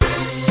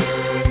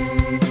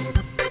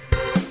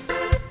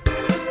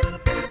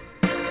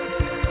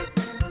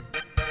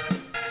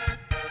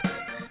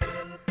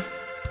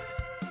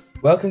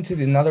Welcome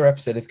to another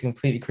episode of the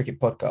Completely Cricket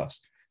Podcast,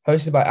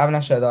 hosted by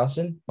Avinash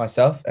Shardasan,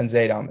 myself, and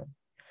Zaid Ahmed.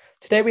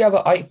 Today we have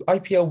an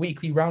IPL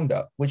weekly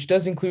roundup, which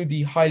does include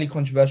the highly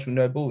controversial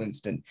no-ball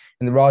incident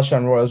in the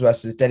Rajasthan Royals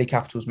versus Delhi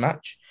Capitals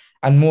match,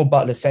 and more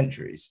Butler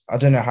centuries. I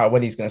don't know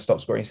when he's going to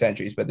stop scoring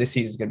centuries, but this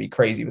season is going to be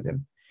crazy with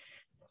him.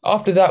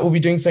 After that, we'll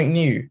be doing something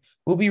new.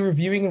 We'll be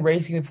reviewing and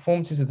rating the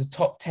performances of the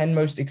top 10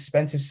 most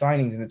expensive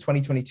signings in the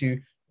 2022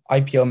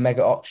 IPL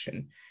mega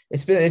auction.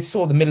 It's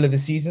sort of the middle of the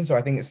season, so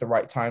I think it's the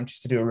right time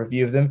just to do a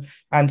review of them.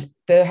 And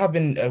there have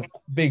been a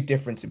big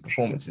difference in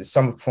performances.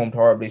 Some have performed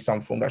horribly, some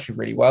performed actually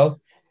really well.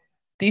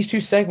 These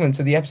two segments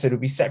of the episode will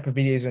be separate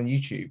videos on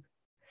YouTube.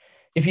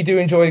 If you do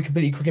enjoy the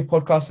Completely Cricket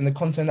Podcast and the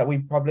content that we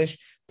publish,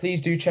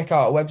 please do check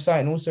out our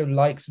website and also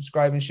like,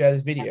 subscribe, and share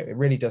this video. It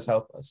really does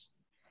help us.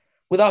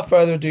 Without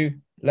further ado,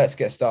 let's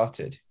get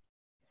started.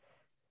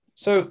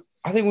 So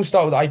I think we'll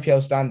start with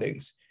IPL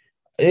standings.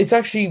 It's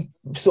actually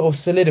sort of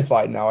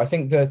solidified now. I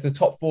think the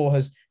top four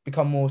has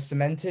become more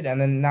cemented,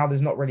 and then now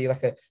there's not really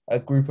like a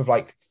group of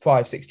like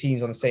 5-6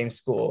 teams on the same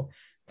score.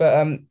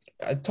 But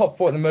top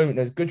four at the moment,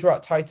 there's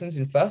Gujarat Titans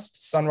in first,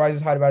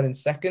 Sunrisers Hyderabad in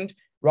second,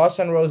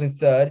 Rajasthan Royals in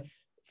third,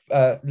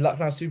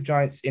 Lucknow Super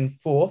Giants in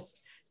fourth.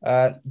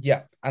 And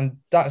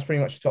that's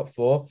pretty much the top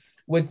four.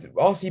 With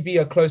RCB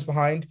are close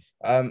behind,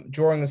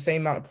 drawing the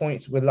same amount of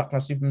points with Lucknow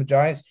Super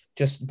Giants,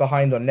 just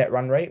behind on net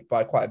run rate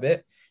by quite a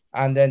bit.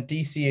 And then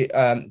DC,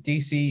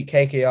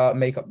 KKR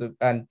make up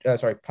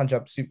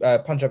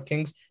Punjab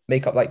Kings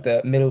make up like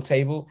the middle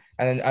table.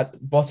 And then at the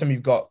bottom,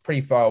 you've got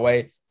pretty far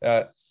away,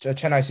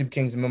 Chennai Super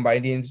Kings and Mumbai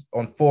Indians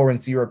on 4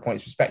 and 0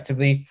 points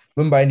respectively.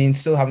 Mumbai Indians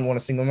still haven't won a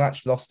single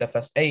match, lost their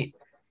first 8.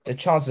 The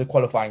chances of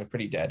qualifying are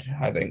pretty dead.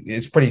 I think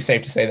it's pretty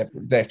safe to say that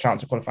their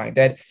chance of qualifying are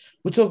dead.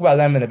 We'll talk about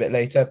them in a bit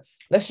later.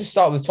 Let's just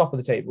start with the top of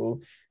the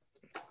table.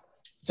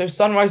 So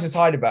Sunrisers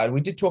Hyderabad, we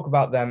did talk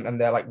about them and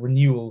their like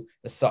renewal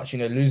as such,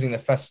 losing the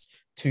first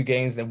 2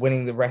 games, then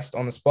winning the rest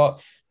on the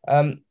spot.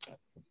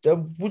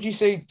 Would you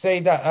say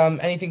that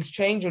anything's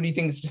changed, or do you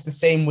think it's just the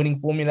same winning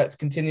formula that's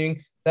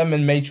continuing them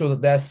and made sure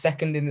that they're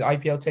second in the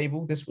IPL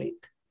table this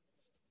week?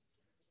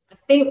 I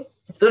think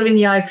sort of in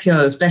the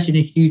IPL, especially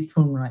in a huge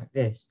tournament like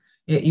this,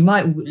 you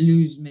might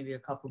lose maybe a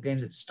couple of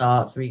games at the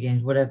start, 3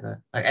 games,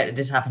 whatever. Like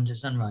this happened to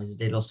Sunrisers;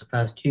 they lost the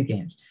first 2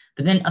 games.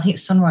 But then I think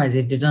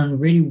Sunrisers they've done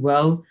really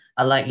well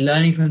at like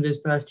learning from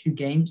those first 2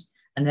 games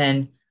and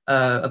then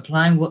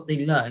applying what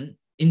they learned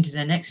into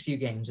their next few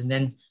games. And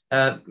then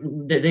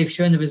they've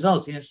shown the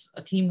results.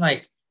 A team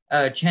like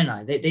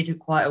Chennai, they took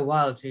quite a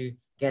while to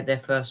get their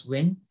first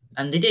win,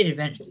 and they did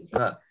eventually.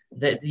 But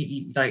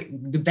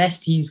the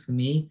best teams for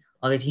me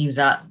are the teams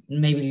that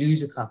maybe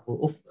lose a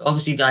couple.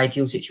 Obviously, the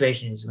ideal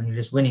situation is when you're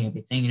just winning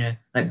everything,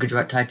 like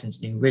Gujarat Titans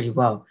doing really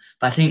well.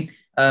 But I think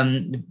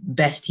the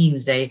best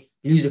teams, they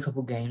lose a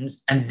couple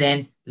games and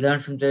then learn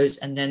from those,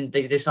 and then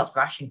they start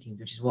thrashing teams,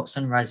 which is what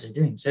Sunrisers are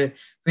doing. So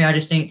for me, I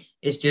just think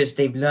it's just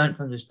they've learned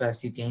from those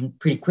first 2 games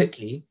pretty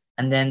quickly,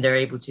 and then they're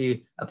able to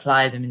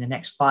apply them in the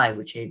next 5,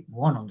 which they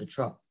won on the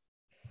trot.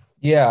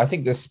 Yeah, I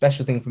think the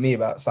special thing for me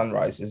about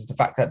Sunrise is the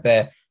fact that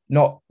they're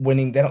not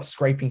winning, they're not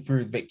scraping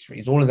through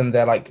victories. All of them,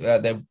 they're like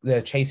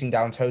they're chasing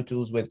down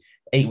totals with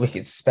 8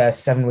 wickets spare,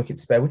 7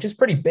 wickets spare, which is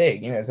pretty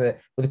big. With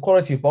the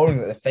quality of bowling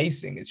that they're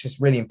facing, it's just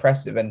really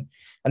impressive. And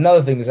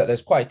another thing is that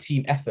there's quite a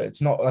team effort.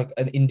 It's not like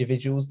an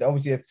individuals. They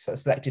obviously have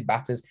selected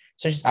batters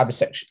such as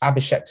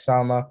Abhishek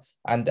Sharma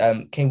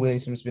and Kane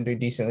Williamson's been doing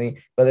decently,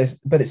 but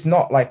it's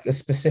not like a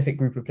specific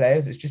group of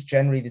players. It's just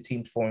generally the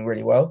team performing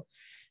really well.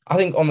 I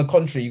think on the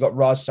contrary, you got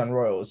Rajasthan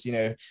Royals,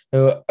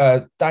 who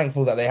are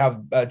thankful that they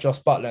have Joss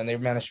Butler and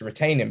they've managed to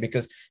retain him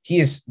because he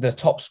is the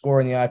top scorer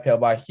in the IPL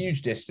by a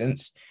huge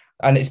distance.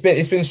 And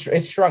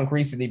it's shrunk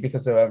recently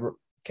because of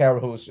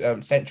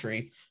Rahul's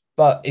century,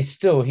 but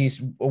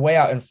he's way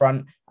out in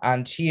front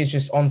and he is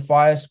just on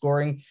fire,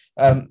 scoring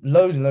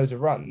loads and loads of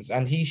runs.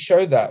 And he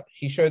showed that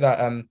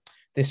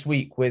this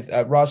week with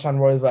Rajasthan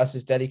Royals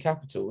versus Delhi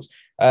Capitals.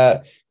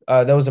 There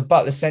was a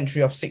Butler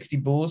century off 60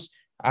 balls.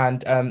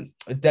 And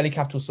Delhi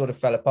Capitals sort of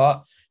fell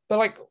apart.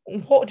 But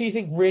what do you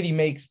think really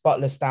makes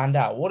Butler stand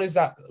out? What is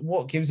that?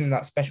 What gives him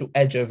that special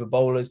edge over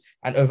bowlers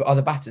and over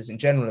other batters in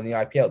general in the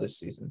IPL this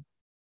season?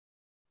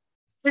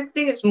 I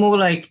think it's more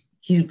like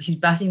he's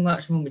batting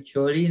much more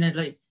maturely.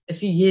 Like a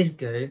few years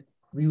ago,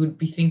 we would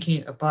be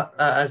thinking about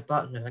as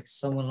Butler, like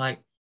someone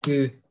like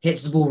who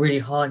hits the ball really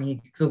hard and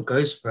he sort of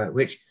goes for it.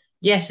 Which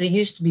yes, it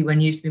used to be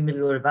when he used to be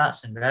middle order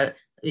batsman, but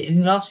in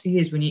the last few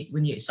years, when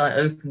you start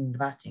opening the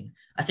batting,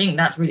 I think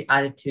that's really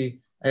added to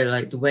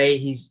like the way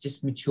he's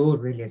just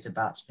matured really as a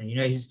batsman.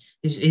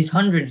 His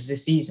hundreds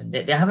this season,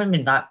 they haven't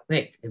been that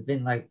quick. They've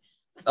been like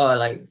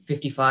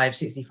 55,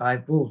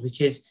 65 balls,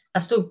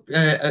 that's still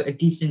a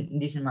decent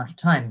amount of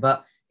time,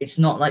 but it's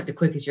not like the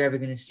quickest you're ever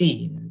going to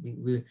see.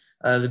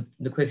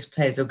 The quickest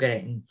players will get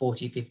it in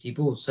 40, 50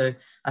 balls. So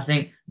I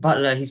think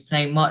Butler, he's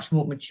playing much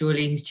more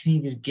maturely. He's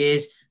changed his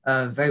gears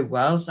very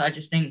well. So I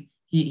just think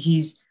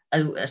he's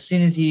as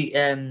soon as he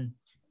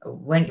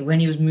when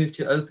he was moved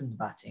to open the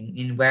batting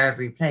in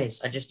wherever he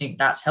plays, I just think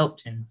that's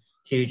helped him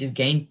to just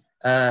gain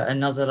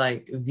another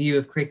like view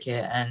of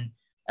cricket and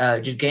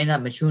just getting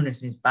that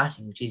matureness in his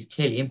batting, which he's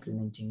clearly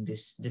implementing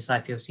this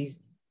IPL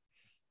season.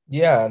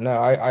 Yeah, no,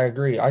 I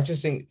agree. I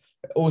just think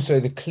also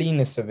the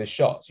cleanness of his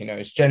shots,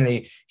 it's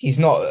generally he's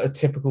not a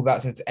typical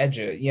batsman to edge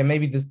it. Yeah,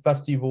 maybe the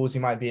first few balls he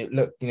might be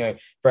look, very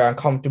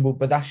uncomfortable,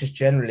 but that's just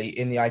generally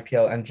in the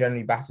IPL and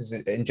generally batters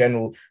in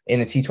general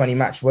in a T20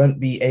 match won't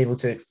be able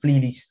to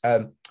freely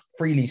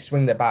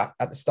swing their bat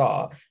at the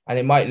start, and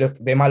they might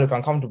look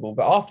uncomfortable.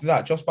 But after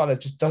that, Josh Butler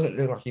just doesn't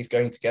look like he's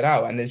going to get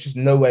out, and there's just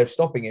no way of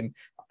stopping him.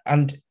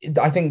 And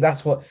I think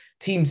that's what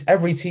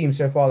every team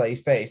so far that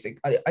he's faced,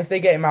 if they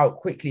get him out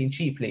quickly and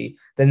cheaply,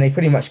 then they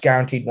pretty much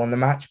guaranteed won the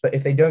match. But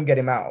if they don't get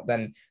him out,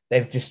 then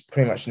they've just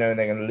pretty much known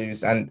they're going to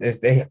lose, and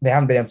they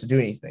haven't been able to do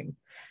anything.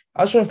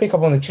 I just want to pick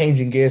up on the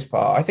changing gears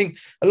part. I think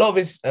a lot of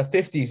his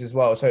 50s as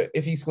well. So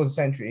if he scores a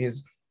century,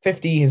 his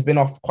 50 has been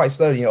off quite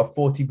slowly,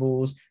 40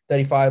 balls,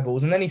 35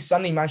 balls. And then he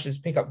suddenly manages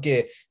to pick up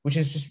gear, which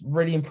is just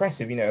really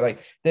impressive.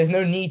 Like there's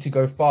no need to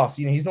go fast.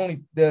 He's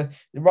normally the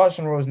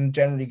Rajasthan Royals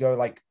generally go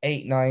like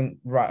 8-9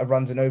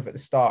 runs and over at the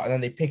start, and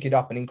then they pick it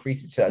up and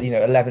increase it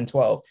to, 11,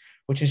 12,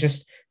 which is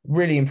just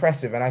really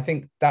impressive. And I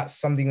think that's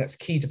something that's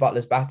key to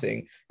Butler's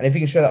batting. And if he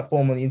can show that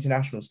form on the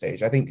international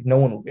stage, I think no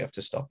one will be able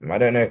to stop him. I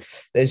don't know.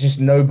 There's just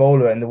no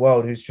bowler in the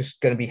world who's just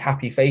going to be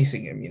happy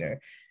facing him,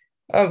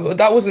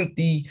 That wasn't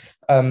the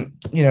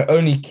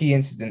only key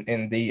incident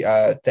in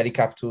the Delhi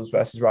Capitals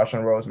versus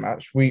Rajasthan Royals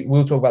match.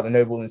 We'll talk about the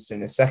no ball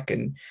incident in a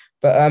second.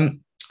 But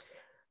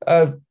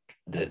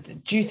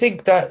do you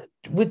think that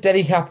with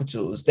Delhi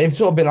Capitals, they've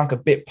sort of been like a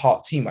bit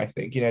part team? I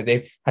think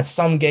they've had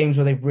some games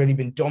where they've really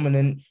been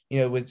dominant,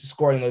 with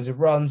scoring loads of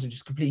runs and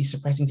just completely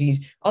suppressing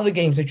teams. Other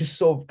games they just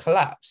sort of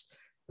collapsed.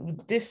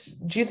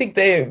 Do you think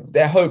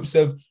their hopes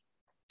of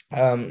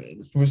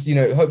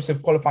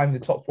qualifying for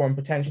the top four and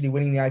potentially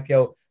winning the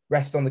IPL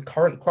rest on the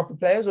current crop of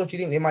players, or do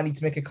you think they might need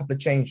to make a couple of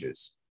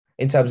changes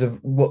in terms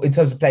of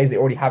players they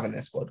already have in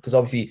their squad? Because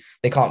obviously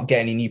they can't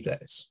get any new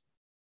players.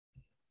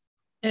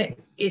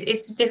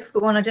 It's a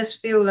difficult one. I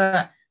just feel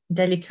that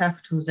Delhi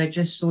Capitals, they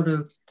just sort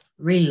of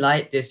really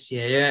light this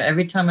year.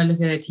 Every time I look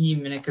at a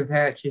team and I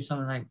compare it to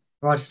something like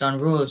Rajasthan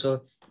Royals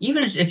or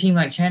even a team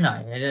like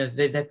Chennai,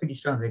 they're pretty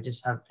strong. They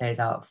just have players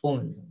out of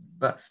form.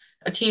 But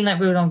a team like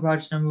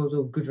Rajasthan Royals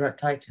or Gujarat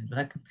Titans, when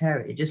I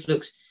compare it, it just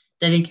looks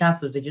Delhi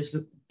Capitals, they just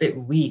look a bit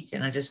weak,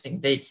 and I just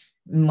think I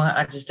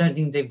just don't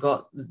think they've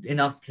got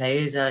enough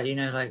players that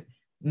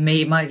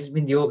it might just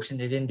been the auction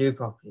they didn't do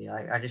properly.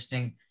 I just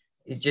think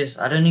I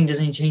don't think there's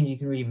any change you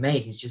can really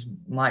make. It's just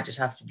might just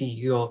have to be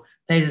your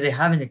players that they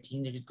have in the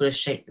team. They just got to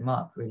shake them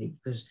up really,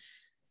 because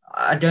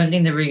I don't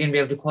think they're really going to be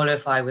able to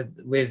qualify with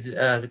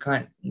the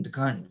current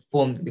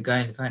form that they're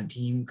going, the current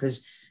team,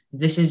 because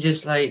this is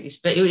just like,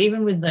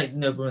 even with like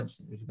Noble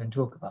incident we can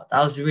talk about,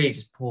 that was really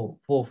just poor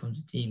from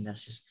the team.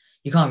 That's just,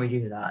 you can't really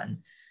do that. And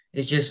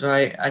it's just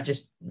like, I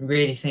just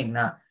really think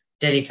that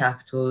Delhi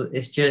Capital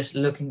is just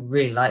looking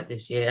really light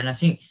this year. And I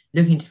think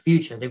looking to the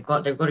future, they've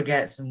got to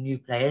get some new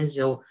players,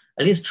 or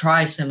at least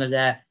try some of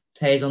their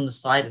players on the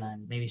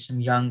sideline, maybe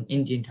some young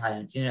Indian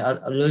talents.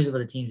 Loads of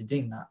other teams are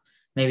doing that.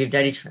 Maybe if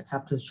Delhi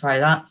Capitals try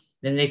that,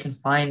 then they can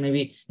find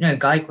maybe,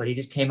 Gaikwad, he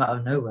just came out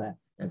of nowhere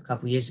a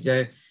couple of years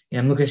ago.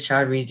 Mukesh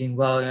Chowdhury is doing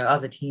well.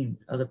 Other players,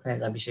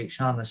 Abhishek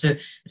Sharma. So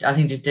I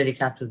think just Delhi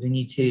Capital, they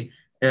need to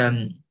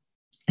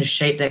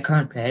shape their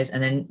current players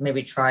and then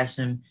maybe try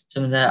some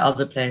of their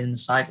other players in the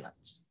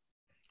sidelines.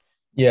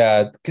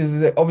 Yeah,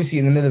 because obviously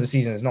in the middle of the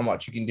season, there's not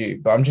much you can do.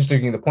 But I'm just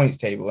looking at the points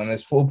table, and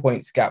there's 4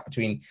 points gap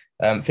between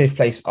fifth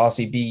place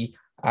RCB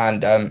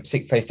and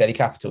sixth place Delhi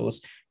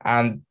Capitals.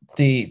 And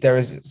there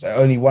is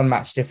only one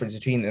match difference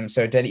between them.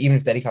 So even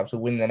if Delhi Capital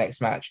win their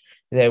next match,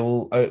 there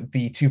will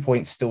be 2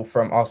 points still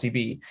from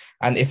RCB.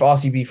 And if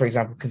RCB, for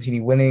example,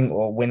 continue winning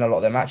or win a lot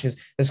of their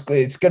matches, it's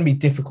going to be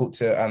difficult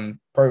to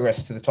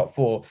progress to the top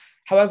four.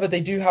 However, they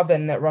do have their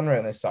net run rate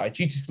on their side.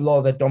 Due to a lot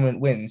of their dominant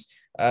wins,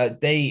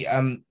 they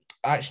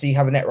actually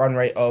have a net run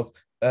rate of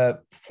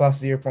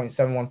plus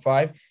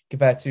 0.715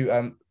 compared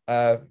to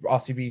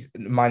RCB's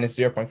minus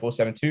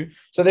 0.472.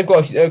 So they've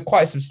got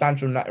quite a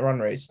substantial net run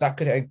rate. So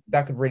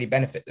that could really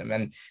benefit them.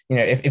 And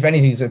if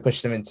anything's going to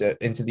push them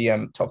into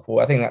the top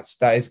four, I think that's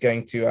the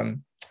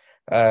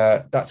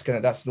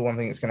one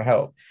thing that's going to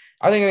help.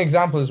 I think an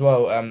example as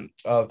well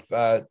of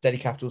Delhi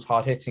Capital's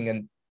hard hitting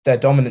and their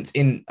dominance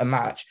in a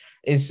match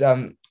is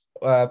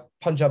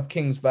Punjab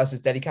Kings versus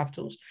Delhi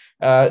Capitals,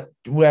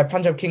 where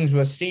Punjab Kings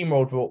were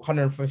steamrolled for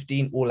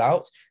 115 all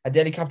out, and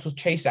Delhi Capitals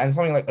chased that in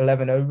something like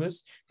 11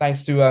 overs,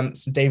 thanks to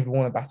some David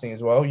Warner batting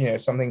as well.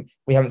 Something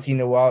we haven't seen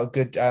in a while.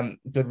 Good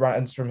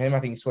runs from him.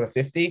 I think he scored a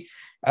 50.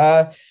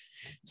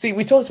 See,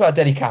 we talked about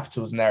Delhi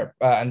Capitals and their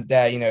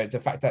the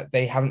fact that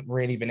they haven't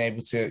really been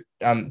able to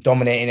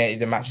dominate in any of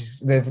the matches.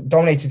 They've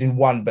dominated in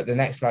one, but the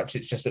next match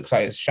it just looks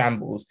like it's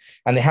shambles,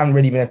 and they haven't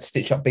really been able to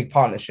stitch up big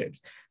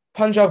partnerships.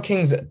 Punjab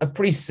Kings are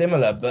pretty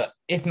similar, but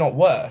if not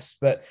worse.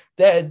 But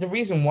the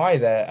reason why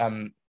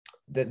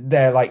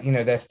they're like,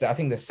 I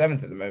think they're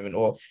seventh at the moment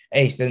or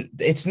eighth, and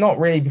it's not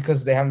really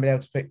because they haven't been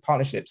able to pick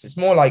partnerships. It's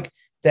more like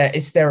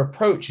it's their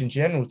approach in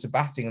general to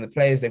batting and the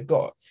players they've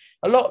got.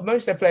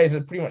 Most of their players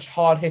are pretty much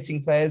hard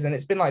hitting players, and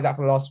it's been like that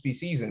for the last few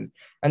seasons.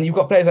 And you've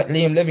got players like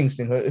Liam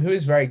Livingston, who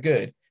is very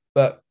good,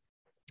 but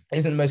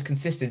isn't the most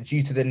consistent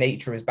due to the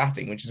nature of his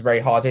batting, which is very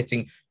hard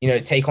hitting,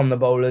 take on the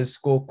bowlers,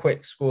 score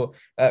quick, score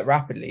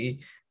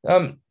rapidly.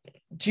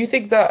 Do you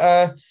think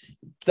that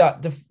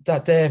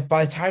that they're,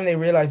 by the time they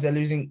realize they're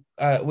losing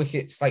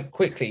wickets like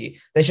quickly,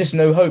 there's just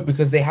no hope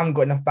because they haven't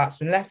got enough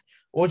batsmen left?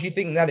 Or do you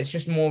think that it's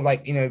just more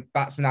like,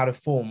 batsmen out of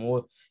form?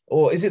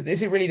 Or is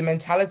it really the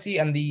mentality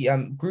and the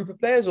group of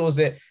players, or is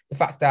it the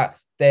fact that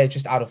they're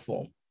just out of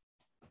form?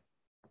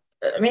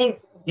 I mean,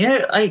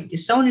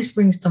 someone who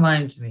springs to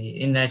mind to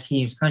me in their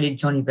teams, kind of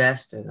Johnny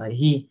Bairstow. Like,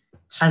 he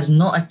has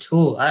not at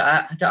all.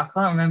 I can't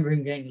remember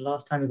him getting the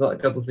last time he got a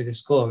double figure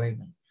score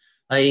even.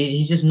 Like,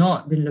 he's just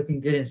not been looking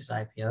good in this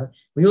IPL.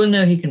 We all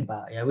know he can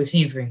bat. Yeah, we've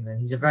seen for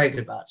England. He's a very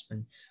good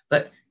batsman.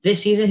 But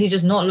this season, he's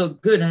just not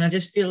looked good. And I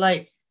just feel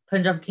like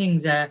Punjab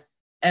Kings,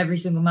 every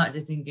single match,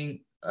 they're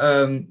thinking,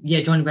 Johnny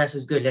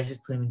Bairstow's good. Let's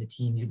just put him in the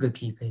team. He's a good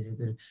keeper. He's a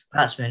good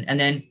batsman. And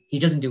then he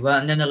doesn't do well.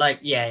 And then they're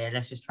like,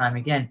 let's just try him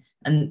again.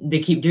 And they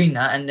keep doing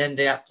that. And then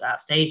they're at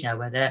that stage now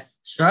where they're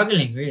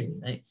struggling, really.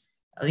 Like,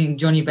 I think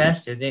Johnny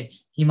Bairstow,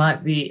 he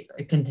might be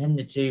a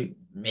contender to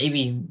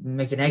maybe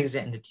make an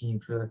exit in the team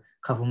for a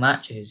couple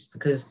matches,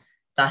 because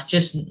that's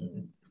just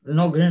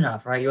not good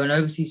enough, right? You're an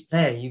overseas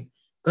player. You've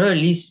got to at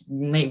least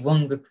make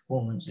one good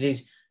performance, at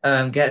least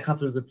get a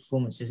couple of good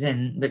performances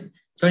in. But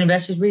Johnny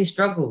Bairstow's really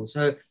struggled,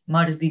 so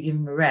might as well give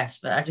him a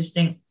rest. But I just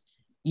think,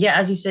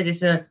 as you said,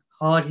 it's a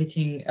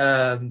hard-hitting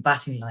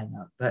batting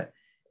lineup, but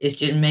it's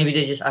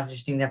just I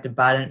just think they have to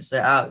balance it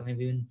out.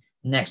 Maybe in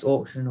the next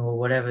auction or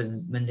whatever,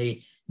 when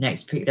they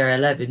next pick their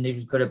 11,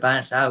 they've got to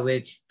balance out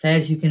with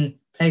players who can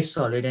play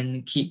solid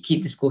and keep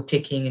the score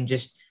ticking and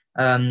just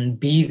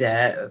be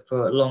there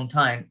for a long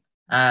time,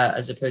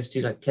 as opposed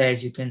to like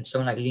players who can,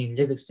 someone like Liam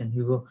Livingston,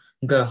 who will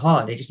go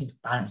hard. They just need to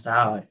balance that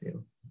out, I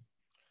feel.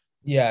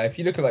 Yeah, if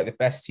you look at like the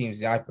best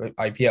teams in the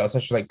IPL,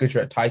 such as like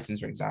Gujarat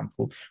Titans, for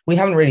example, we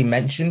haven't really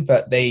mentioned,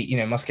 but they,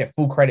 must get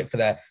full credit for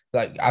their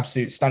like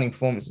absolute stunning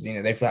performances.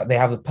 They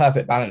have the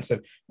perfect balance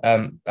of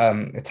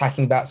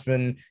attacking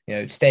batsmen,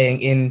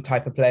 staying in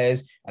type of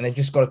players, and they've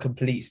just got a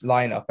complete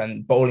lineup,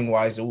 and bowling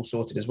wise all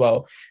sorted as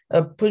well.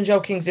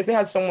 Punjab Kings, if they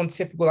had someone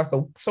typical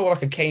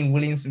like a Kane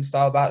Williamson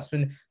style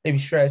batsman, maybe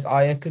Shreyas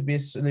Iyer could be a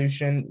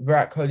solution.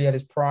 Virat Kohli at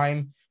his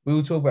prime. We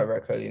will talk about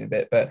Virat Kohli in a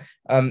bit, but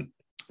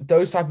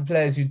those type of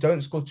players who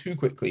don't score too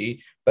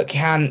quickly, but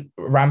can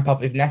ramp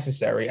up if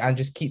necessary and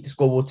just keep the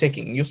scoreboard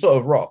ticking. You're sort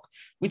of rock.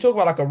 We talk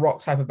about like a rock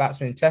type of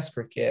batsman in Test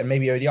cricket and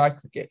maybe ODI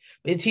cricket,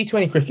 but in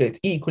T20 cricket, it's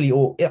equally,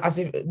 or as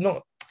if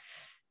not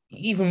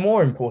even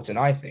more important,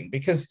 I think,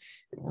 because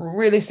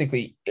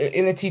realistically,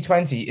 in a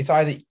T20, it's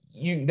either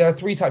there are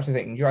three types of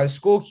things. You either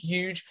score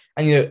huge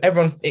and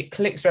everyone, it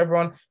clicks for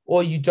everyone,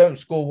 or you don't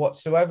score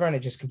whatsoever and it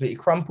just completely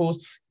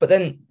crumples. But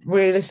then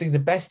realistically, the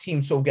best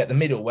teams sort of get the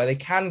middle where they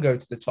can go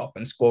to the top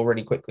and score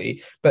really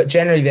quickly. But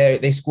generally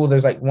they score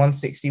those like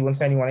 160,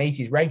 170,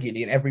 180s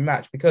regularly in every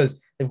match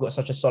because they've got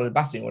such a solid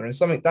batting order.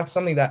 And that's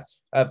something that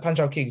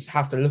Punjab Kings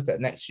have to look at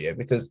next year,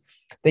 because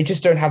they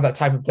just don't have that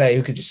type of player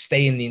who could just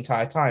stay in the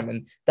entire time.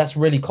 And that's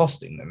really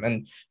costing them.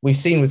 And we've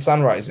seen with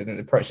Sunrisers and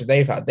the approach that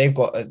they've had, they've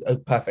got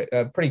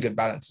a pretty good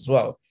balance as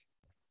well.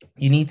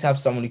 You need to have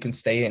someone who can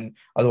stay in,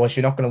 otherwise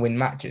you're not going to win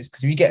matches.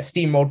 Because if you get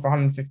steamrolled for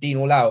 115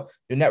 all out,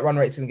 your net run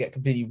rate's going to get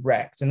completely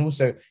wrecked, and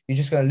also you're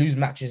just going to lose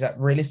matches that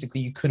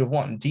realistically you could have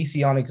won.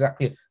 DC aren't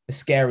exactly the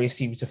scariest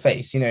team to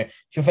face. If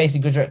you're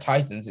facing Gujarat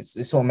Titans,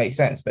 it sort of makes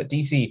sense, but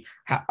DC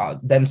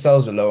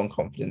themselves are low on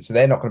confidence, so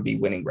they're not going to be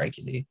winning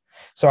regularly.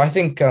 So I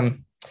think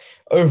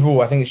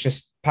overall, I think it's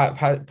just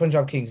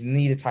Punjab Kings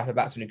need a type of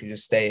batsman who can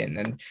just stay in.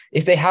 And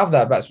if they have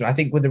that batsman, I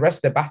think with the rest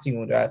of their batting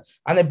order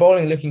and their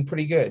bowling looking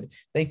pretty good,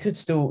 they could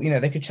still,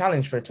 they could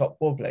challenge for a top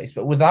four place.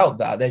 But without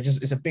that,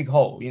 it's a big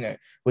hole,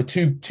 with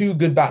two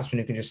good batsmen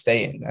who can just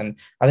stay in. And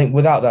I think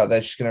without that, they're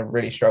just going to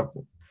really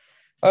struggle.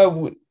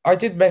 I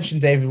did mention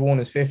David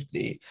Warner's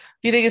 50.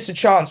 Do you think it's a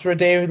chance for a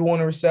David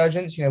Warner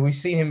resurgence? We've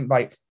seen him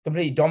like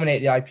completely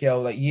dominate the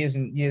IPL like years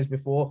and years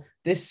before.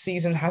 This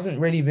season hasn't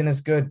really been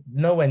as good,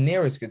 nowhere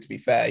near as good, to be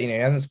fair. He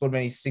hasn't scored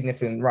many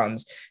significant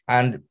runs.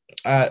 And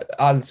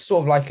I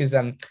sort of like his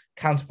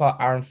counterpart,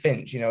 Aaron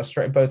Finch,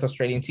 both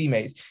Australian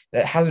teammates,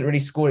 that hasn't really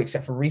scored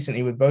except for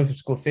recently, with both have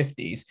scored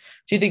 50s.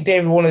 Do you think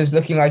David Warner is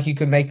looking like he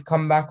could make a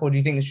comeback, or do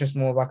you think it's just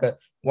more like a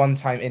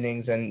one-time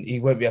innings and he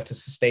won't be able to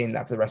sustain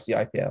that for the rest of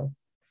the IPL?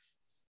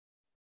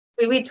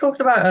 We talked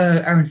about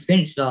Aaron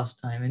Finch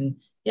last time, and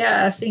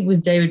I think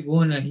with David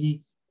Warner,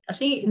 I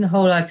think in the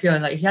whole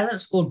IPL, like, he hasn't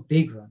scored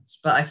big runs,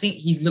 but I think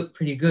he's looked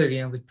pretty good,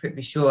 with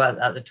Prithvi Shaw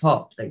at the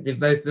top. Like, they've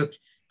both looked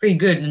pretty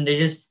good, and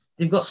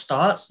they've got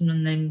starts,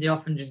 and then they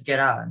often just get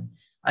out. And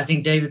I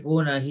think David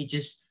Warner, he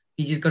just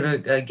got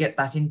to get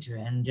back into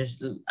it, and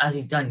just as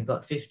he's done, he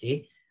got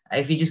 50.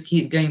 If he just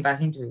keeps going back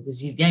into it, because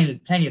he's getting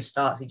plenty of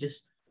starts,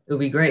 it'll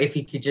be great if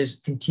he could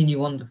just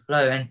continue on the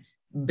flow. And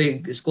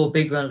score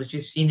big runs, which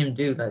you've seen him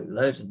do like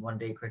loads in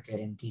one-day cricket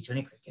and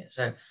T20 cricket.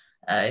 So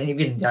and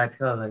even in the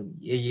IPL like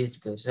years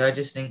ago. So I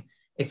just think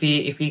if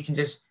he can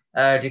just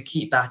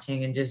keep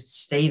batting and just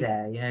stay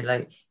there,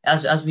 like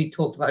as we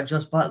talked about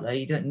Josh Butler,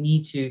 you don't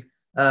need to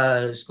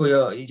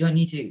you don't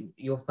need to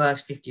your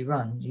first 50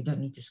 runs, you don't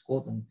need to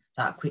score them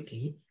that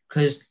quickly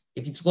because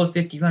if you've scored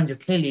 50 runs, you're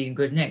clearly in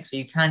good nick. So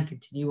you can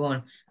continue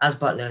on as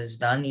Butler has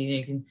done.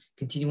 You can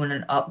continue on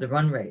and up the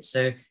run rate.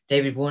 So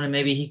David Warner,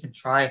 maybe he can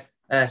try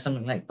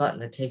something like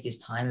Butler, take his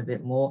time a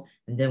bit more.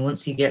 And then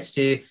once he gets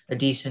to a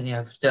decent,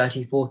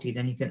 30, 40,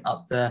 then he can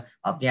up the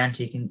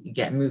ante and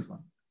get a move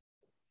on.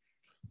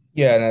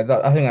 Yeah,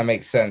 no, I think that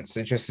makes sense.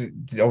 It just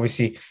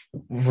obviously,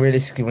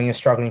 realistically, when you're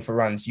struggling for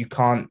runs, you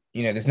can't,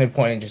 there's no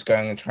point in just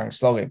going and trying to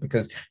slog it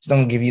because it's not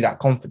going to give you that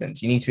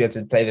confidence. You need to be able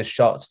to play the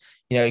shots,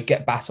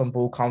 get bat on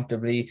ball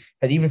comfortably.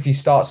 And even if you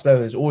start slow,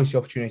 there's always the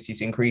opportunity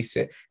to increase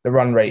the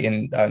run rate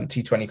in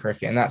T20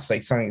 cricket. And that's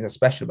like something that's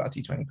special about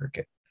T20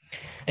 cricket.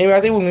 Anyway, I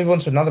think we'll move on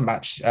to another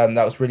match that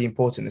was really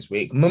important this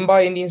week.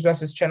 Mumbai Indians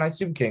versus Chennai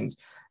Super Kings.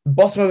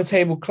 Bottom of the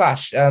table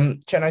clash.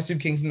 Chennai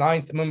Super Kings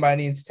 9th, Mumbai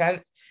Indians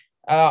 10th.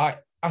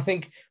 I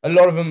think a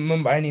lot of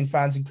Mumbai Indian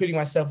fans, including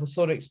myself, were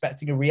sort of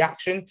expecting a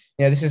reaction.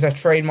 This is a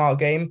trademark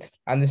game,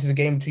 and this is a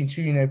game between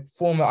two,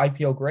 former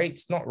IPL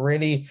greats. Not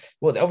really.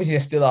 Well, obviously, they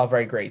still are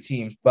very great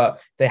teams,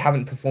 but they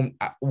haven't performed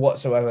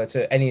whatsoever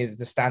to any of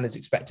the standards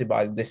expected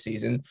by this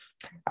season.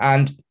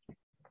 And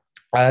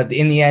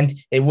in the end,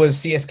 it was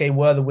CSK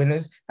were the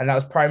winners, and that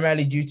was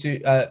primarily due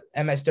to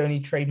MS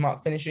Dhoni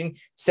trademark finishing,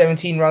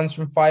 17 runs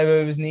from 5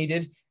 overs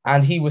needed,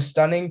 and he was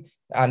stunning,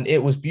 and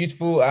it was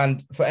beautiful.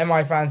 And for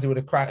MI fans, it would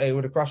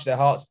have crushed their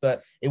hearts,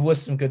 but it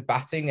was some good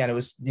batting, and it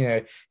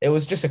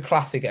was just a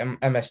classic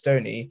MS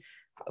Dhoni.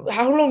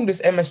 How long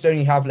does MS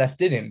Dhoni have left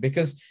in him?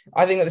 Because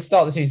I think at the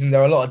start of the season,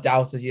 there are a lot of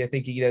doubters. You're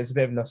thinking, there's a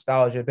bit of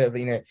nostalgia, a bit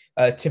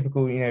of,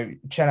 typical,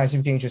 Chennai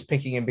Super Kings just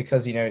picking him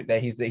because, that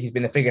he's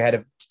been a figurehead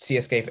of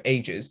CSK for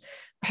ages.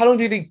 How long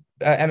do you think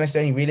MS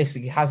Dhoni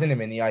realistically has in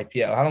him in the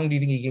IPL? How long do you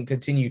think he can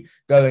continue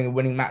going and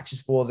winning matches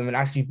for them and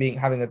actually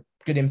having a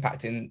good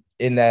impact in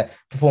their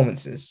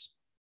performances?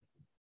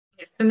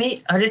 For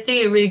me, I just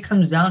think it really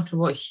comes down to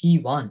what he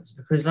wants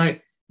because,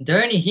 like,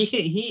 Dhoni,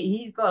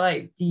 he's got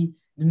like the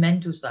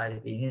mental side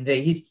of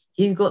it.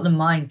 He's got the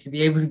mind to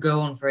be able to go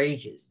on for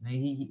ages.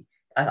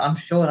 I'm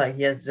sure like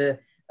he has the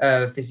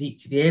physique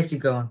to be able to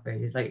go on for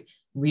ages. Like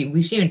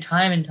we've seen him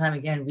time and time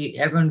again.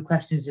 Everyone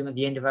questions him at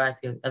the end of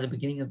IPL, at the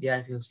beginning of the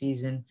IPL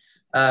season.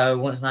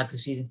 Once an IPL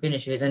season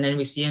finishes, and then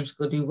we see him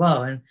still do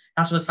well, and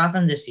that's what's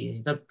happened this season.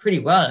 He's done pretty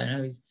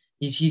well.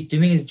 He's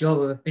doing his job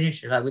of a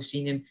finisher. Like we've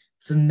seen him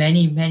for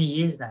many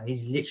years now.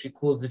 He's literally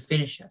called the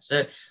finisher.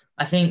 So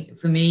I think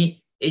for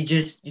me, it's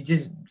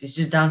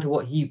just down to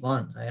what he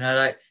wants.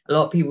 Like a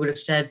lot of people would have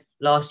said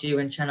last year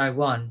when Chennai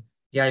won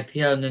the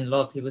IPL, and then a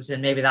lot of people said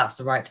maybe that's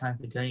the right time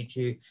for Dhoni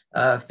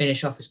to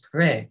finish off his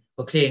career.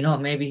 But clearly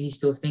not. Maybe he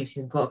still thinks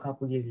he's got a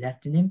couple of years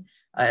left in him.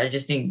 I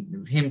just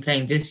think him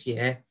playing this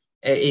year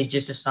is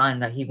just a sign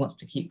that he wants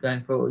to keep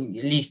going for at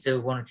least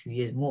 1 or 2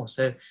 years more.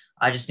 So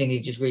I just think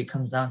it just really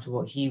comes down to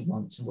what he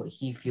wants and what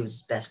he feels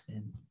is best for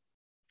him.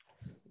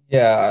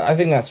 Yeah, I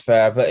think that's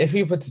fair. But if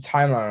we put the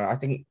timeline, I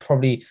think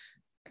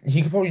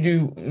he could probably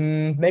do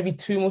maybe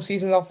 2 more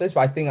seasons after this,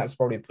 but I think that's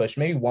probably a push.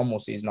 Maybe 1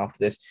 more season after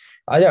this.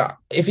 I don't.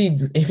 If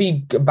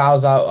he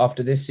bows out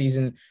after this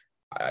season,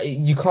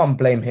 you can't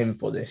blame him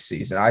for this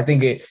season. I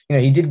think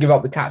he did give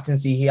up the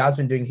captaincy. He has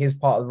been doing his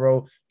part of the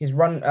role. His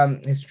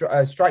run, his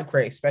strike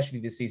rate,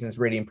 especially this season, has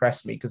really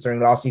impressed me.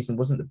 Considering last season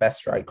wasn't the best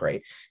strike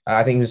rate.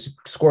 I think he was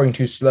scoring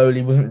too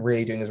slowly. Wasn't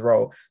really doing his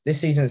role. This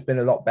season has been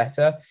a lot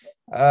better.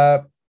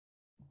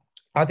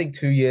 I think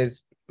 2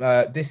 years.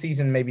 This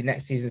season, maybe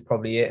next season is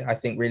probably it. I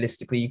think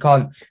realistically, you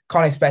can't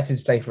expect him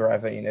to play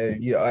forever.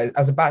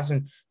 As a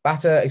batter,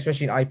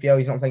 especially in IPL,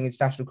 he's not playing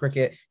international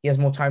cricket. He has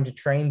more time to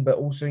train, but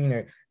also,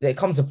 there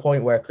comes a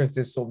point where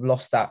cricketers sort of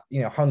lost that,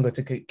 hunger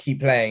to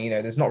keep playing.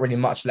 There's not really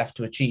much left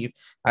to achieve.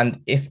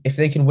 And if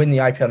they can win the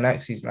IPL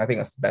next season, I think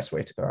that's the best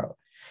way to go out.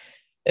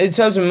 In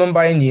terms of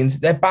Mumbai Indians,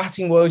 their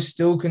batting woes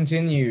still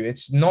continue. It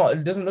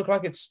doesn't look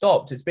like it's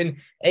stopped. It's been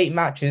 8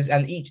 matches,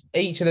 and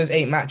each of those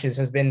 8 matches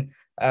has been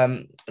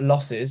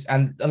losses,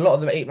 and a lot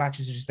of the 8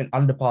 matches have just been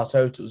under par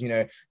totals,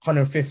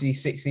 150,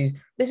 60s.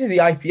 This is the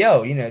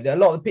IPL, a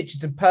lot of the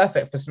pitches are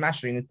perfect for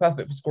smashing, it's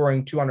perfect for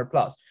scoring 200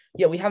 plus.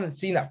 Yet we haven't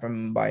seen that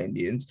from Mumbai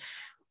Indians.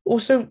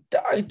 Also,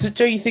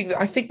 do you think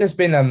I think there's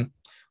been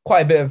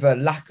quite a bit of a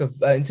lack of,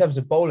 in terms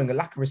of bowling, a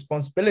lack of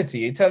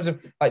responsibility. In terms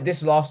of like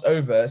this last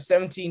over,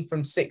 17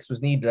 from 6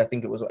 was needed, I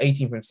think it was, or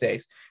 18 from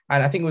 6.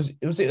 And I think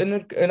it was an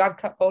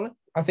Adcat bowling?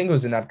 I think it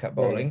was an Adcat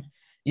bowling.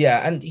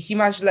 Yeah, and he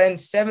managed to land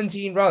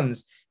 17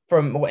 runs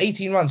or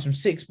 18 runs from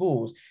 6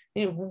 balls.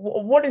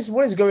 What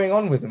is going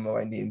on with him,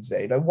 Indians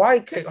say?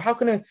 Like, how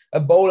can a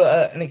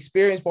bowler, an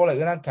experienced bowler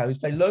like Adcat, who's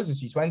played loads of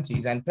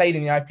T20s and played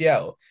in the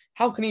IPL,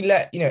 how can he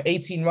let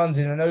 18 runs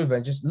in an over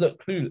and just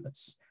look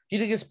clueless? Do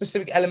you think a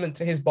specific element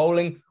to his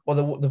bowling or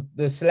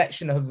the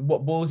selection of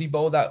what balls he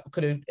bowled that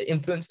could have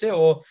influenced it,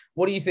 or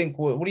what do you think?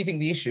 What do you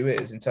think the issue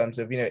is in terms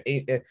of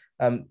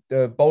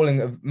the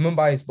bowling of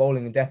Mumbai's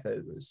bowling and death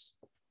overs?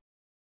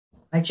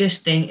 I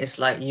just think it's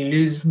like you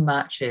lose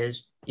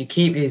matches, you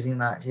keep losing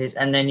matches,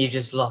 and then you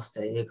just lost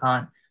it. You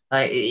can't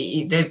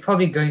they're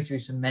probably going through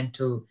some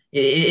mental.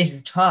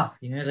 It's tough,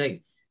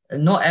 Like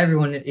not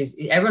everyone is.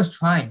 Everyone's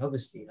trying,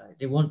 obviously. Like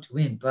they want to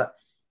win, but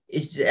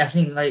it's. I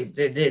think like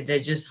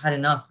they just had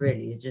enough.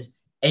 Really, it's just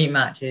 8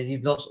 matches.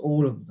 You've lost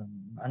all of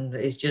them, and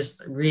it's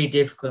just really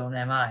difficult on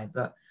MI.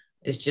 But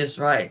it's just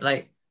right.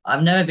 Like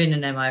I've never been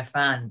an MI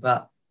fan,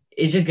 but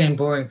it's just getting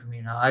boring for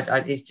me now.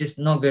 It's just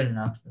not good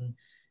enough. And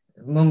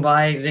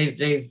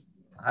Mumbai,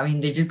 I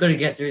mean, they just got to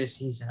get through the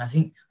season. I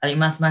think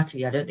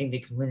mathematically, I don't think they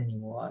can win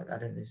anymore. I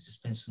don't know. There's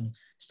just been some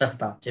stuff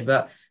about it,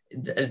 but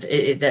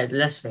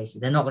let's face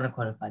it, they're not going to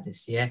qualify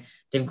this year.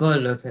 They've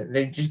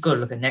just got to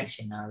look at next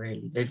year now.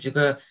 Really, they've just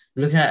got to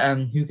look at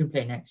who can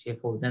play next year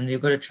for them.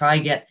 They've got to try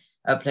get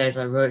players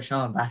like Rohit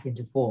Sharma back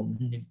into form.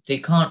 And they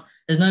can't.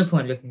 There's no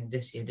point looking at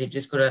this year. They've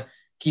just got to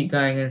keep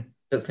going and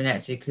look for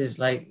next year because,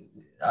 like,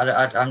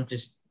 I'm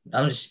just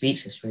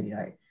speechless. Really,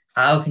 like.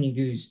 How can you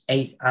lose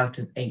 8 out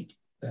of 8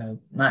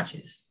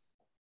 matches?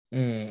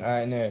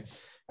 I know.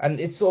 And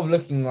it's sort of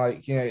looking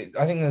like,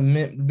 I think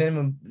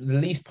the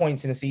least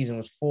points in a season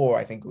was 4.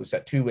 I think it was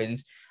at 2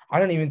 wins. I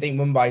don't even think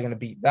Mumbai are going to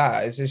beat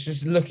that. It's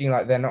just looking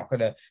like they're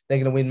going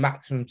to win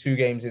maximum 2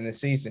 games in the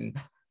season.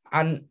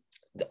 And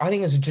I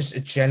think it's just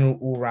a general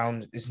all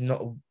round is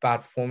not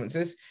bad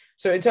performances.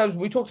 So in terms,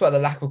 we talked about the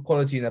lack of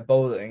quality in their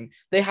bowling.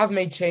 They have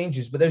made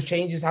changes, but those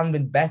changes haven't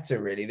been better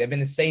really. They've been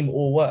the same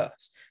or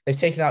worse. They've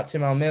taken out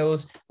Tim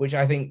Mills, which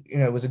I think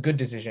was a good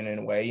decision in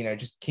a way.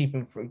 Just give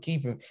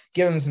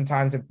him some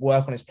time to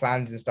work on his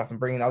plans and stuff, and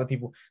bring in other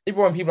people. They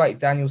brought in people like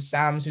Daniel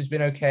Sams, who's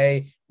been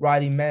okay.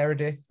 Riley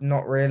Meredith,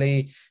 not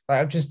really.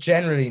 Like I'm just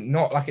generally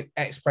not like an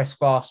express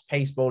fast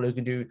pace bowler who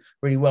can do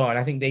really well. And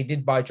I think they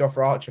did buy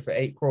Jofra Archer for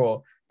 8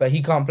 crore, but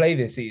he can't play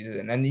this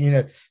season. And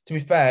to be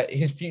fair,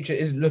 his future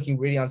is looking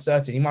really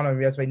uncertain. He might not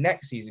be able to play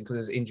next season because of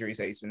his injuries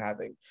that he's been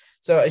having.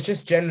 So it's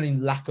just generally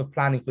lack of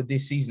planning for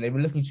this season. They've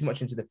been looking too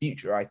much into the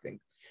future, I think.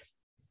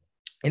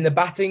 In the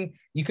batting,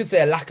 you could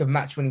say a lack of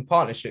match-winning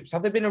partnerships.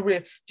 Have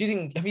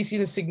you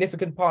seen a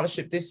significant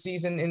partnership this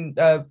season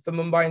for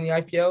Mumbai in the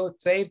IPL,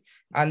 Zaid?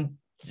 And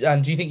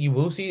do you think you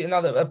will see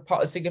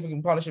a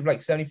significant partnership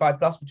like 75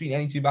 plus between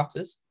any 2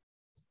 batters?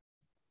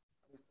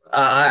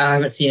 I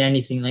haven't seen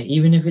anything like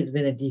even if it's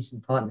been a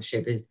decent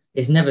partnership,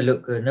 it's never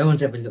looked good. No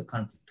one's ever looked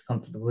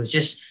comfortable. It's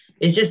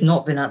just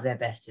not been at their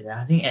best today.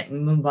 I think at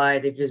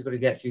Mumbai they've just got to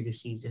get through the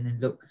season and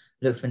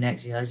look for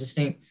next year. I just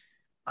think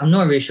I'm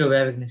not really sure we're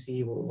ever going to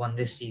see one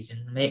this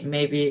season.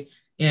 Maybe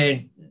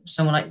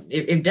someone like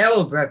if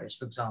Daryl Brevis,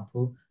 for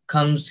example,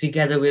 comes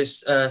together with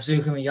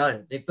Suryakumar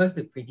Yadav, they both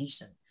look pretty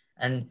decent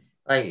and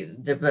like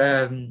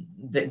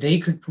they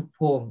could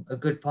perform a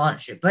good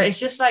partnership. But it's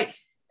just like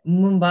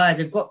Mumbai,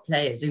 they've got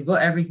players, they've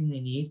got everything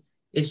they need.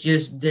 It's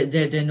just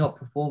they're not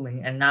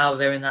performing, and now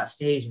they're in that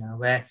stage now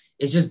where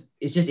it's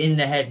just in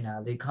their head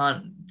now. They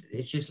can't.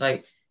 It's just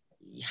like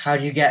how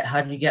do you get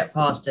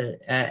past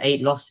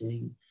 8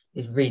 losses?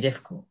 Is really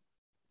difficult.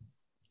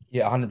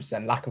 Yeah,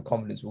 100%. Lack of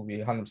confidence will be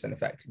 100%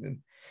 affecting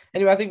them.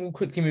 Anyway, I think we'll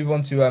quickly move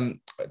on to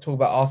talk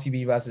about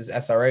RCB versus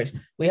SRH.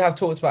 We have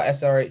talked about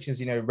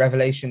SRH's,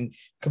 revelation,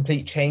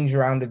 complete change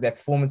around their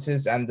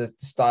performances and the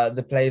style,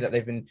 the play that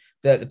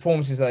the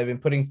performances that they've been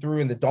putting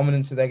through and the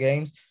dominance of their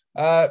games.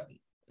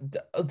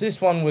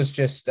 This one was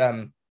just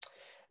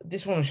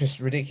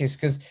ridiculous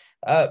because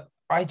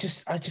I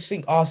just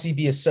think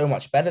RCB is so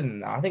much better than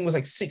that. I think it was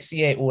like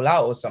 68 all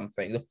out or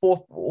something, the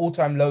 4th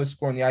all-time lowest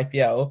score in the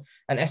IPL,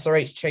 and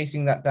SRH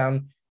chasing that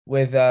down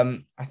with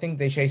I think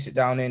they chased it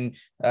down in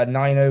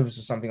 9 overs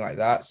or something like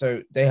that.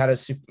 So they had a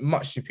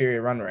much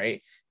superior run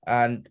rate,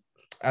 and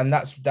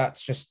that's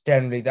just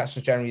generally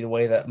the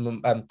way that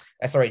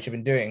SRH have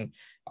been doing.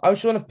 I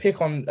just want to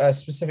pick on a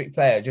specific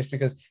player just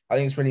because I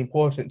think it's really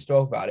important to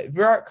talk about it.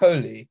 Virat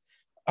Kohli.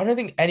 I don't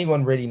think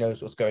anyone really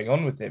knows what's going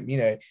on with him.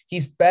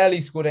 He's barely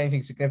scored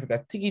anything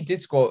significant. I think he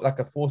did score like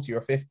a 40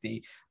 or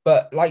 50,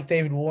 but like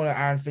David Warner,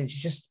 Aaron Finch,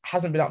 he just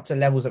hasn't been up to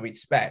levels that we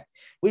expect.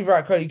 With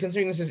Virat Kohli,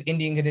 considering this is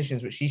Indian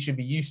conditions, which he should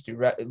be used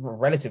to,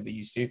 relatively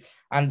used to,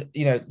 and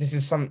this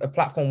is a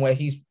platform where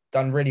he's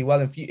done really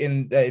well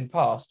in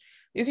past.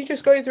 Is he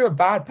just going through a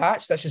bad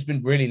patch that's just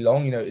been really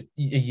long, a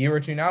year or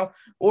 2 now?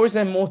 Or is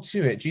there more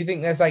to it? Do you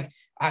think there's like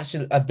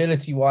actual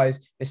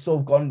ability-wise, it's sort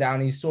of gone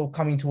down, he's sort of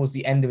coming towards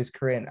the end of his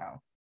career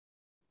now?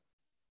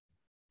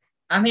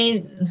 I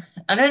mean,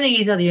 I don't think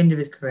he's at the end of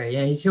his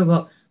career. He's still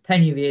got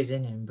plenty of years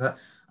in him. But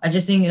I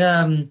just think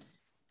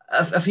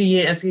a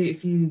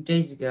few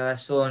days ago, I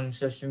saw on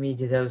social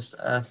media there was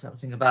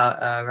something about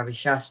Ravi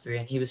Shastri,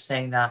 and he was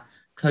saying that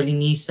Kohli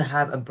needs to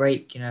have a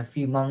break. A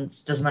few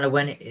months, doesn't matter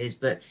when it is,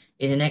 but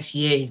in the next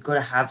year he's got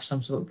to have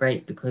some sort of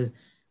break because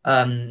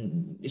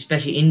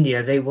especially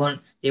India, they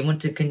want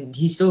to.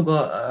 He's still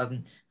got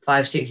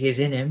 5-6 years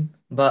in him,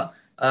 but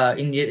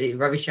India,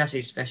 Ravi Shastri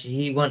especially,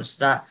 he wants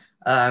that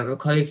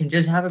Kohli can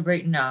just have a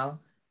break now,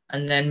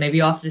 and then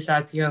maybe after this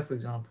IPO, for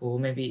example,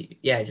 maybe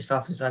yeah, just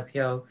after this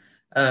IPO,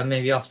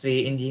 maybe after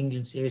the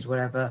England series,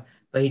 whatever.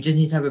 But he just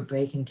needs to have a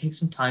break and take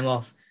some time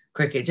off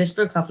cricket just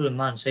for a couple of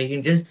months, so he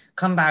can just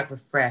come back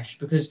refreshed.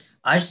 Because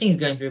I just think he's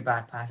going through a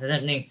bad patch. I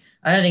don't think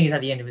he's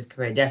at the end of his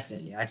career.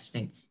 Definitely, I just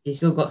think he's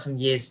still got some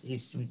years.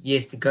 He's some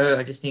years to go.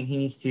 I just think he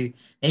needs to.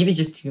 Maybe it's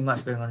just too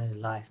much going on in his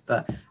life,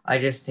 but I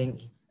just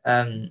think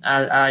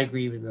I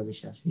agree with Ravi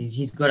Shastri.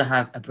 He's got to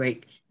have a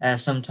break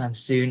sometime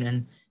soon,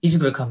 and he's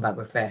going to come back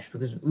refreshed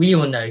because we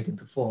all know he can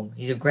perform.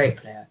 He's a great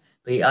player,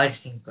 but I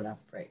just think he's got to have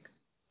a break.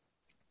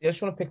 Yeah, I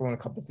just want to pick on a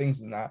couple of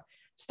things in that.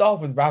 Start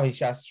off with Ravi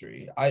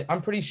Shastri.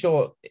 I'm pretty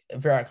sure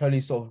Virat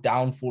Kohli's sort of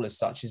downfall as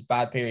such, his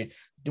bad period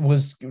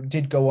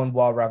did go on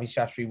while Ravi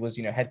Shastri was,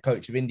 head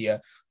coach of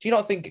India. Do you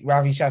not think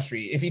Ravi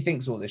Shastri, if he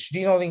thinks all this, do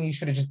you not think he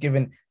should have just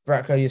given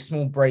Virat Kohli a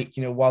small break,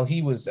 while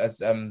he was as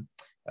the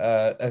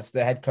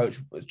head coach,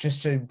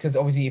 just to, because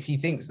obviously if he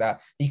thinks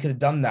that, he could have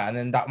done that, and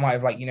then that might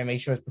have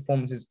made sure his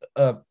performances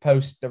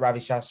post the Ravi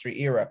Shastri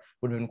era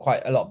would have been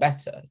quite a lot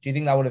better. Do you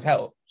think that would have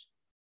helped?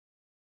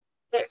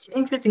 It's an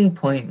interesting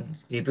point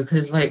actually,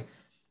 because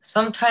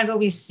sometimes what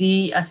we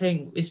see, I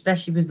think,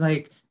 especially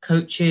with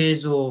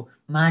coaches or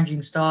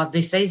managing staff,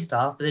 they say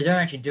stuff, but they don't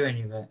actually do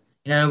any of it.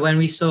 When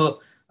we saw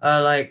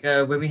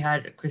when we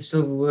had Chris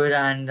Silverwood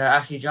and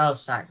Ashley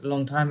Giles sacked a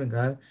long time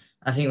ago,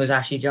 I think it was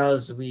Ashley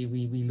Giles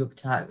we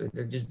looked at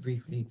just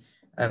briefly.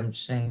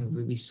 Just saying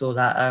we saw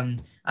that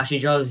Ashley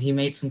Giles, he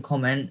made some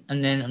comment,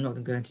 and then I'm not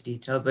going to go into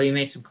detail, but he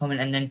made some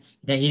comment, and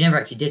then he never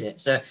actually did it.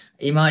 So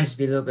it might just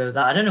be a little bit of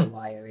that. I don't know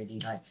why really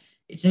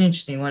it's an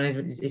interesting one.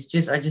 It's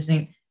just I just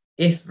think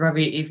if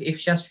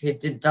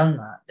Shastri had done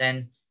that,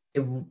 then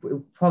it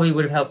probably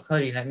would have helped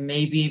Cody.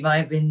 Maybe it might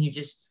have been you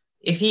just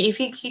if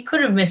he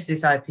could have missed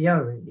this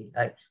IPO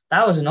really.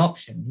 That was an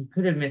option. He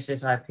could have missed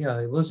this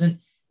IPO. It wasn't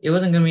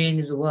going to be the end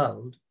of the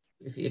world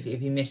if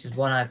he misses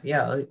one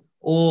IPL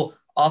or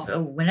after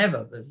or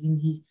whenever. But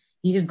he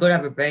just got to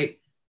have a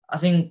break. I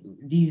think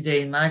these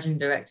days managing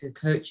directors,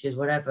 coaches,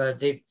 whatever,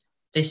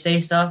 they say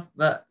stuff,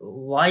 but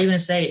why are you going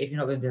to say it if you're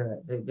not going to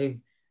do it?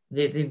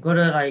 They've got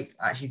to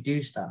actually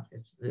do stuff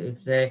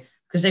if they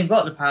because they've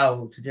got the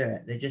power to do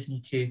it. They just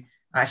need to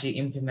actually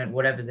implement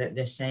whatever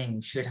they're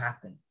saying should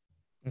happen.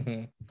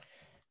 Mm-hmm.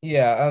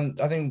 Yeah,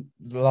 I think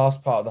the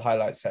last part of the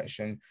highlight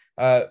section,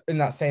 in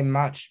that same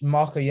match,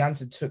 Marco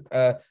Jansen took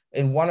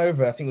in one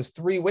over, I think it was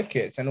 3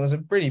 wickets, and it was a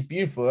pretty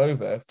beautiful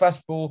over.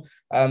 First ball,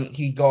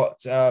 he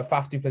got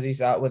Faf du Plessis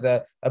out with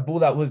a ball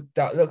that looked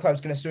like it was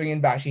going to swing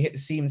in, but actually hit the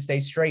seam and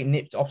stayed straight,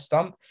 nipped off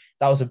stump.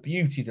 That was a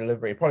beauty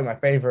delivery, probably my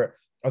favorite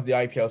of the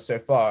IPL so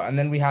far. And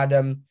then we had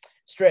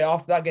straight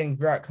after that, getting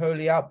Virat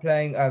Kohli out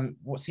playing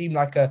what seemed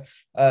like a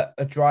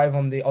drive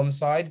on the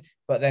onside,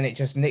 but then it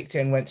just nicked it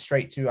and went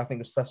straight to, I think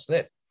it was first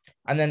slip.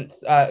 And then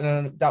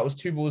that was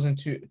 2 balls and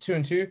two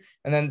and two.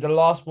 And then the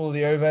last ball of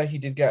the over, he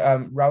did get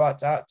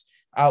Rawat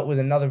out with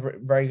another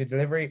very good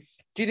delivery.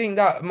 Do you think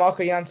that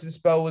Marco Jansen's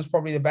spell was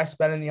probably the best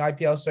spell in the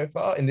IPL so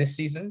far in this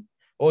season?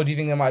 Or do you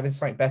think there might have been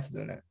something better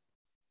than it?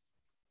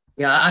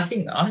 Yeah, I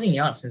think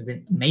Jansen's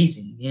been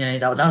amazing.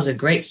 That was a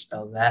great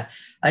spell there.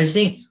 I just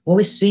think what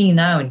we're seeing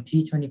now in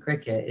T20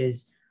 cricket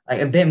is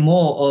a bit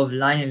more of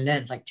line and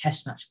length, like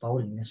test match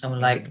bowling.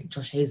 Someone like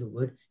Josh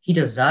Hazelwood, he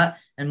does that,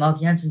 and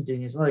Mark Jansen's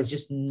doing it as well. It's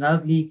just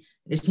lovely.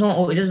 It's not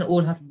all. It doesn't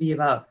all have to be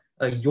about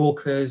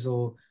Yorkers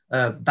or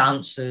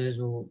bouncers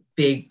or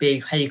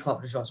big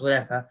helicopter shots,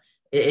 whatever.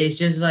 It's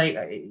just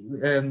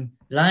line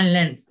and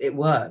length. It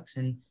works,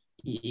 and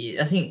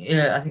I think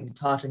the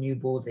Tata new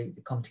ball the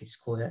commentators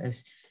call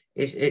it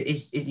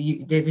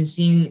they've been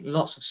seeing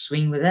lots of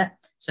swing with it.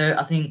 So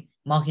I think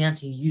Mark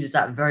Jansen uses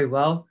that very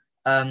well.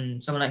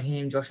 Someone like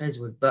him, Josh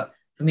Hazelwood. But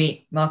for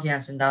me, Mark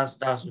Jansen, that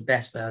was the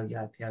best player of the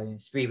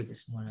IPL. 3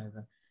 wickets and one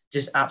over.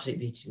 Just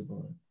absolutely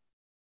beautiful.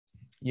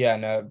 Yeah,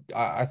 no,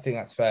 I think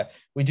that's fair.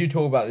 We do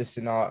talk about this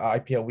in our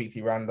IPL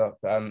Weekly Roundup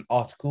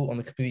article on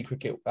the Complete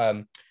Cricket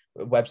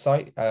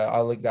website.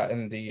 I'll link that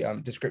in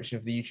the description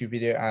of the YouTube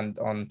video, and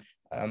on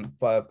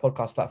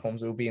podcast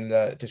platforms it will be in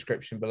the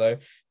description below.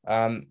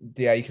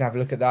 Yeah, you can have a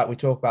look at that. We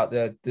talk about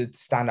the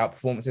standout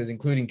performances,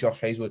 including Josh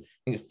Hazelwood. I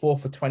think it's 4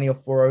 for 20 or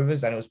 4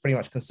 overs, and it was pretty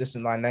much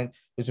consistent line length.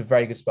 It was a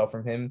very good spell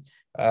from him.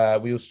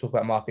 We also talk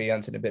about Marco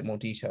Jansen in a bit more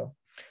detail.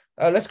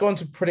 Let's go on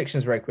to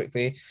predictions very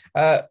quickly.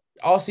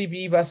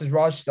 RCB versus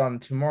Rajasthan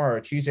tomorrow,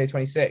 Tuesday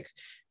 26th.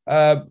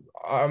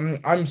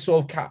 I'm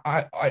sort of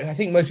I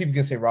think most people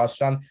can say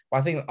Rajasthan, but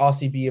I think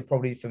RCB are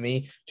probably for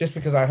me, just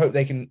because I hope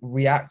they can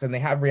react, and they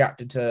have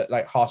reacted to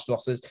harsh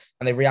losses,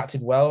 and they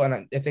reacted well.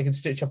 And if they can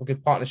stitch up a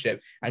good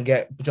partnership and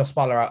get Jos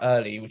Buttler out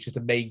early, which is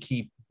the main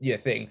key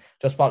thing.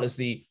 Jos Buttler's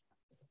the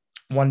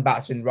one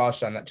batsman in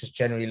Rajasthan that just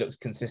generally looks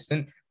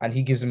consistent, and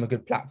he gives them a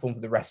good platform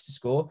for the rest to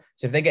score.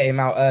 So if they get him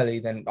out early,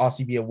 then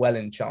RCB are well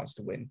in chance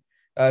to win.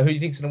 Who do you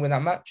think's going to win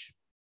that match?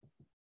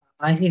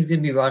 I think it's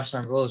going to be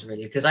Rajasthan Royals,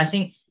 really, because I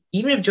think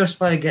even if Josh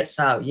Buttler gets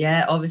out,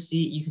 yeah, obviously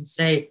you can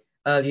say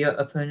the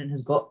opponent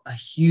has got a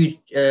huge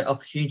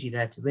opportunity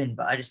there to win.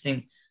 But I just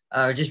think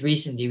just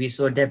recently we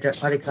saw Devdutt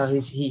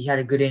Padikkal, he had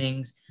a good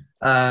innings.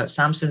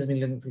 Samson's been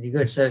looking pretty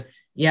good. So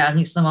yeah, I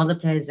think some other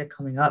players are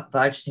coming up, but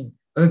I just think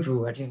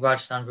overall, I think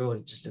Rajasthan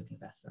Royals are just looking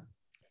better.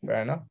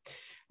 Fair enough.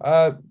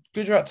 Uh,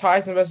 Gujarat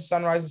Titans versus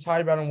Sunrisers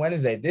Hyderabad on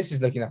Wednesday. This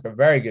is looking like a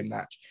very good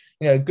match.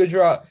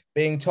 Gujarat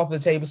being top of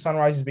the table,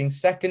 Sunrisers being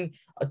second.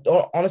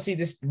 Honestly,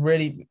 this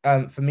really,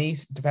 for me,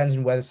 depends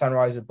on whether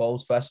Sunrisers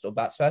bowls first or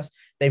bats first.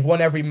 They've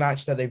won every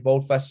match that they've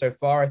bowled first so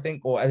far, I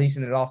think, or at least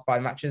in the last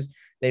 5 matches.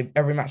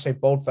 Every match they've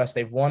bowled first,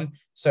 they've won.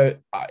 So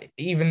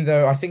even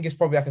though I think it's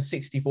probably like a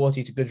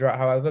 60-40 to Gujarat,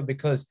 however,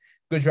 because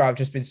Gujarat have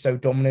just been so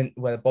dominant,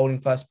 whether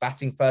bowling first,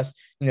 batting first.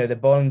 The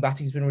bowling,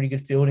 batting's been really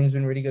good, fielding's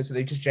been really good. So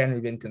they've just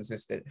generally been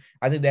consistent.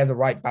 I think they have the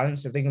right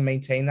balance. If they can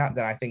maintain that,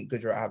 then I think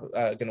Gujarat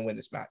are going to win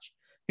this match.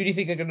 Who do you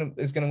think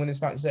is going to win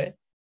this match today?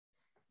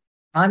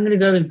 I'm going to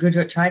go with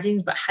Gujarat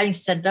Titans, but having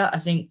said that, I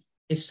think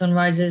if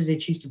Sunrisers they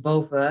choose to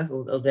bowl first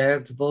or they're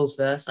able to bowl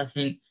first, I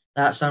think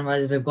that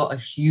Sunrisers they've got a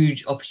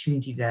huge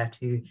opportunity there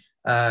to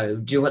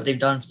do what they've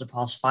done for the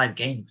past 5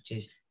 games, which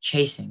is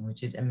chasing,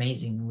 which is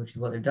amazing, which is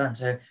what they've done.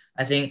 So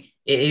I think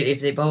if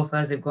they bowl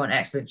first, they've got an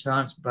excellent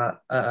chance.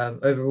 But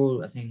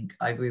overall, I think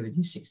I agree with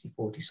you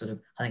 60-40 sort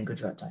of. I think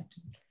Gujarat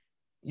Titans.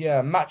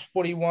 Yeah, match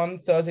 41,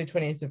 Thursday,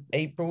 20th of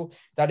April.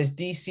 That is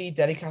DC,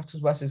 Delhi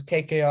Capitals versus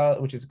KKR,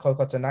 which is the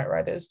Kolkata Knight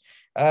Riders.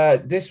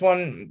 This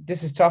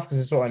is tough because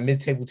it's sort of like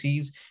mid-table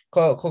teams.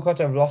 Kolkata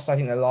have lost, I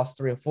think, their last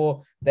 3 or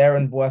 4. They're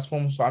in worse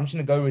form, so I'm just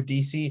going to go with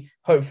DC.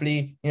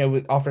 Hopefully,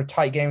 after a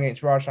tight game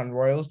against Rajasthan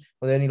Royals,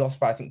 where they only lost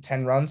by, I think,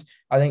 10 runs,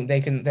 I think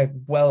they're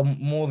well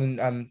more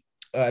than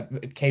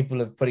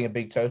capable of putting a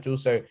big total.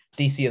 So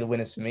DC are the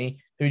winners for me.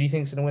 Who do you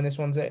think is going to win this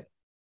one, Zay?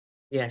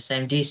 Yeah,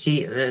 same.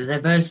 DC, they're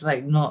both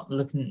like not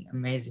looking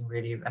amazing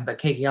really, but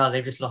KKR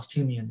they've just lost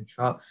 2 million on the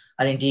trot.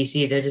 I think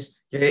DC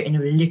they're in a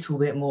little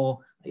bit more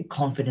like,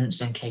 confidence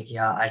than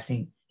KKR. I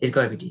think it's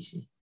got to be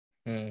DC.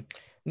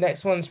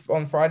 Next one's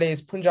on Friday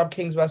is Punjab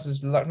Kings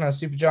versus Lucknow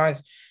Super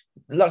Giants.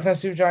 Lucknow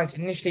Super Giants,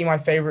 initially my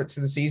favourites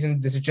of the season.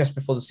 This is just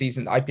before the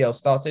season, the IPL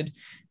started.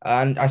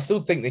 And I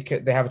still think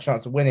they have a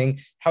chance of winning.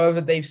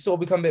 However, they've sort of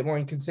become a bit more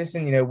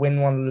inconsistent, win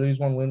one, lose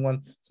one, win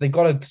one. So they've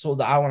got to sort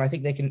that out. And I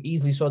think they can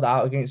easily sort that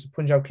out against the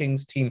Punjab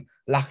Kings team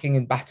lacking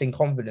in batting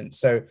confidence.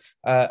 So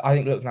I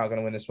think Lucknow are going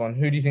to win this one.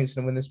 Who do you think is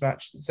going to win this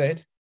match,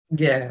 Said?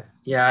 Yeah,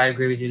 I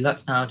agree with you.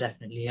 Lucknow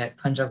definitely. Yeah,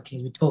 Punjab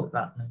Kings, we talked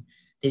about them.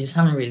 They just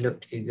haven't really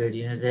looked too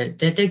good.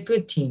 They're a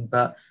good team,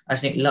 but I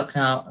think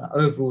Lucknow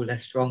overall they're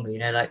stronger.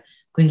 Like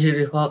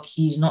Quincy Hawk,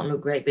 he's not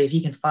looked great, but if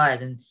he can fire,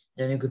 then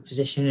they're in a good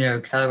position.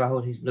 Kel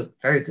Rahul, he's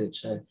looked very good.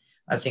 So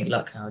I think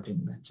Lucknow are doing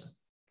better.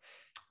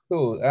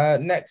 Cool.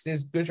 Next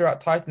is Gujarat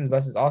Titans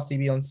versus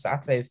RCB on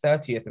Saturday,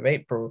 30th of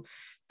April.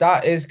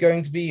 That is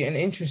going to be an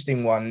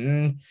interesting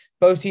one.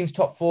 Both teams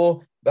top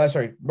 4.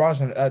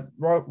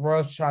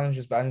 Royal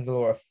Challengers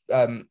Bangalore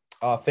are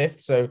 5th.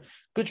 So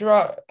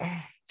Gujarat.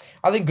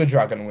 I think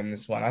Gujarat are going to win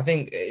this one. I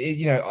think,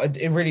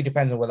 it really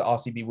depends on whether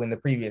RCB win the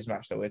previous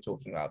match that we're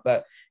talking about.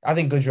 But I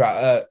think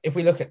Gujarat, if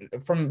we look at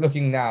from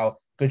looking now,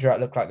 Gujarat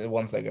look like the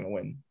ones they're going to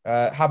win.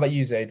 How about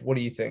you, Zaid? What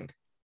do you think?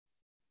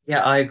 Yeah,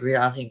 I agree.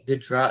 I think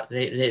Gujarat,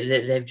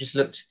 they've just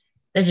looked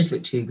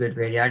too good,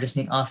 really. I just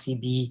think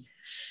RCB,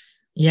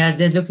 yeah,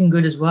 they're looking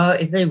good as well.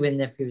 If they win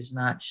their previous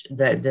match,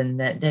 then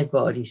they've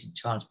got a decent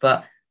chance.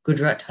 But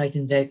Gujarat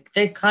Titans,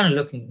 they're kind of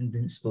looking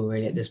invincible,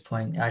 really, at this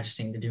point. I just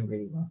think they're doing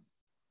really well.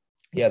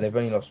 Yeah, they've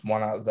only lost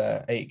 1 out of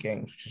their 8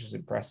 games, which is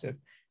impressive.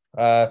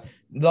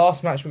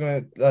 Last match we're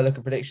going to look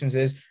at predictions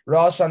is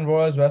Rajasthan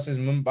Royals versus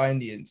Mumbai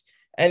Indians.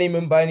 Any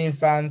Mumbai Indian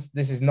fans,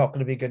 this is not going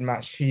to be a good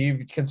match for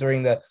you,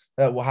 considering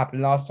what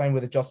happened last time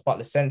with the Joss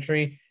Butler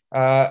century.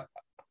 I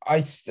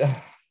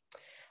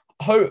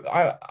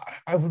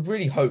would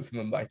really hope for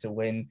Mumbai to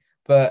win,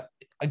 but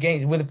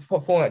again, with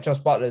the form that Joss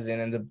Butler's in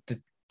and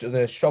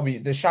the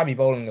shabby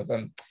bowling of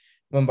them.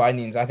 Mumbai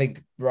Indians, I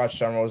think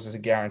Rajasthan Royals is a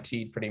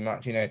guaranteed pretty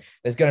much.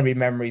 There's going to be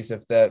memories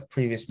of the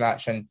previous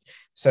match. And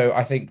so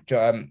I think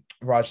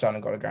Rajasthan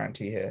have got a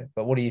guarantee here.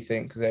 But what do you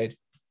think, Zaid?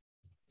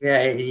 Yeah,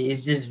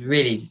 it's just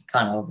really just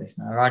kind of obvious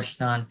now.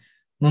 Rajasthan,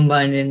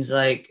 Mumbai Indians,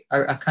 I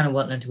kind of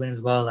want them to win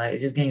as well. Like,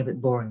 it's just getting a bit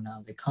boring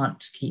now. They can't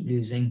just keep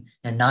losing.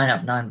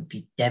 9-9 would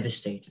be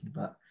devastating.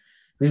 But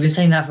we've been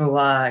saying that for a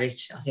while. I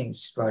think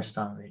it's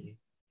Rajasthan, really.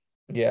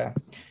 Yeah.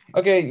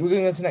 Okay, we're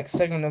going to the next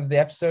segment of the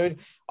episode.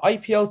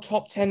 IPL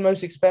top 10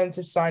 most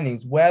expensive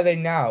signings. Where are they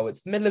now?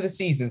 It's the middle of the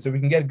season, so we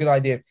can get a good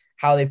idea of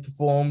how they've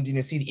performed,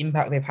 see the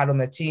impact they've had on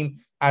their team,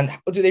 and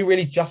do they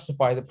really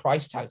justify the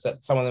price tags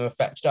that some of them have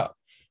fetched up?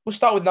 We'll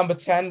start with number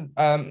 10,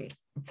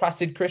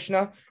 Prasid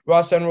Krishna.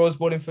 Rajasthan Royals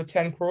bought him for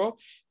 10 crore.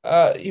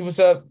 He was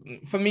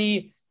for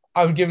me,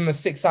 I would give him a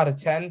 6 out of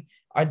 10.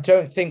 I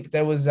don't think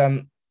there was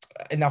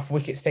enough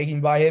wickets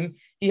taken by him.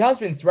 He has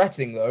been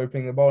threatening though,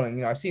 opening the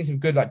bowling. I've seen some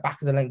good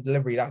back of the length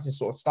delivery. That's his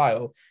sort of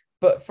style.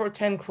 But for a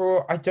 10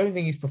 crore, I don't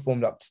think he's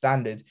performed up to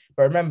standards.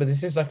 But remember,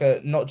 this is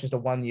not just a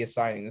 1-year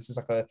signing. This is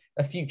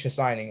a future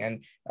signing.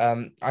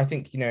 And I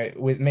think,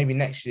 with maybe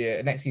next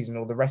season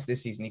or the rest of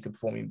this season, he could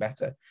perform even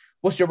better.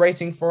 What's your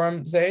rating for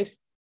him, Zaid?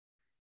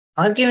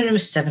 I've given him a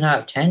 7 out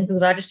of 10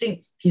 because I just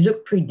think he's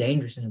looked pretty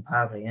dangerous in the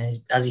power play. And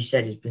as he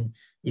said,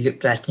 he's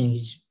looked threatening.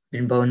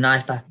 been bowling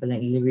nice back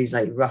deliveries,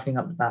 like roughing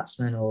up the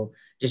batsman or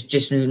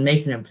just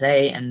making them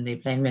play and they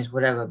play miss,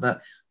 whatever.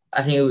 But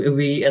I think it would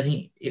be,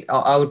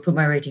 I would put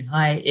my rating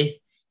high if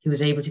he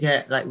was able to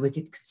get like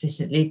wickets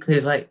consistently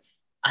because like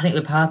I think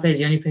the power play is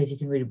the only place he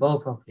can really bowl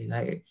properly.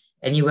 Like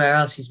anywhere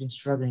else, he's been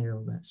struggling a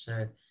little bit.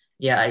 So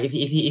yeah, if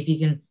he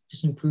can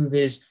just improve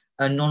his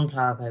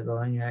non-power play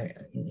bowling,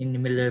 in the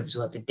middle overs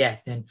or at the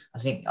death, then I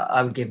think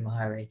I would give him a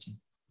higher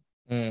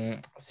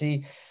rating.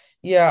 See,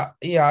 yeah,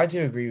 I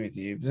do agree with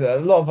you. A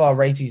lot of our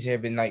ratings here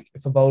have been like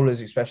for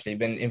bowlers, especially,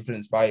 been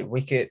influenced by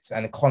wickets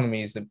and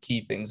economy is the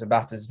key things. The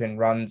batters have been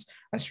runs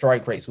and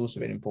strike rates also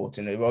been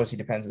important. It obviously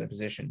depends on the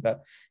position,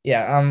 but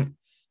yeah,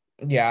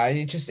 yeah,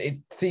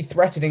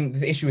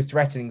 the issue with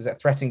threatening is that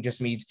threatening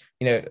just means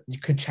you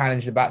could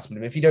challenge the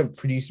batsman, but if you don't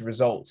produce the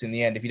results in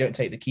the end, if you don't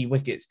take the key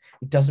wickets,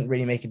 it doesn't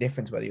really make a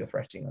difference whether you're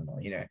threatening or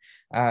not.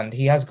 And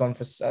he has gone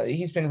for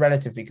he's been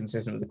relatively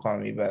consistent with the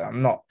economy, but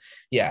I'm not.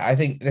 Yeah, I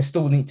think there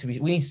still we need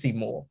to see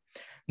more.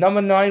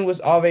 Number 9 was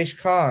Arvesh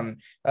Khan.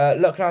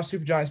 Lucknow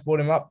Super Giants brought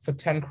him up for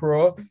 10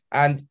 crore,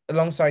 and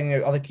alongside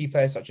other key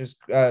players such as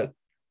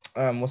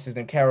what's his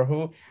name,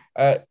 Rahul.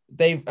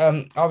 They've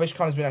Arvish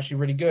Khan has been actually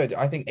really good.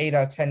 I think 8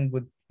 out of 10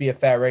 would be a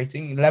fair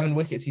rating. 11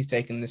 wickets he's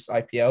taken this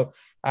IPL,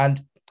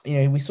 and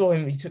we saw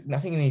him. I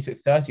think he took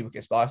 30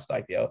 wickets last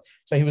IPL.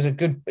 So he was a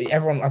good.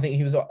 Everyone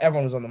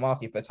was on the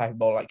market for a type of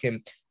bowler like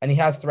him, and he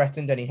has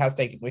threatened and he has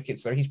taken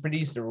wickets. So he's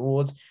produced the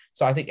rewards.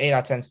 So I think 8 out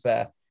of 10 is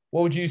fair.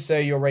 What would you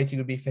say your rating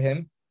would be for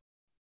him?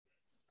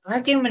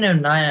 I'd give him a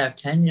 9 out of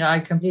 10. I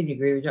completely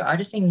agree with you. I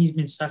just think he's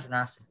been such an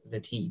asset for the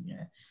team.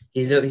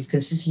 He's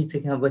consistently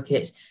picking up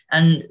wickets,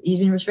 and he's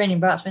been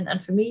restraining batsmen.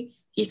 And for me,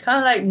 he's kind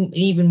of like an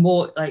even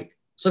more like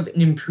sort of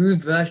an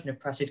improved version of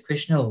Prasidh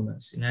Krishna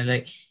almost.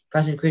 Like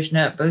Prasidh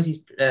Krishna, both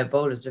these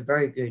bowlers are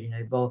very good.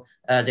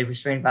 They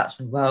restrain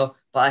batsmen well,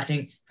 but I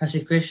think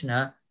Prasidh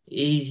Krishna.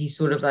 He's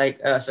sort of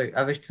like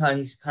Avish Khan.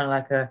 He's kind of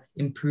like a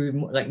improved,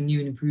 like new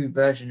and improved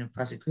version of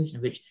Prasidh Krishna,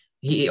 which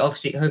he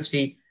obviously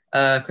hopefully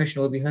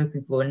Krishna will be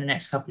hoping for in the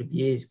next couple of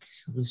years,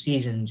 couple of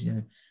seasons.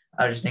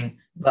 I just think,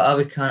 but I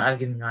would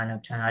give him 9 out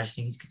of 10. I just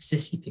think he's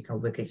consistently picking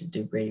up wickets and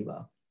doing really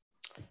well.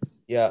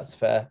 Yeah, that's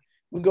fair.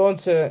 We go on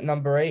to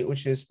number 8,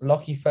 which is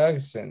Lockie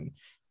Ferguson.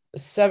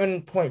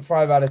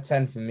 7.5 out of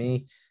 10 for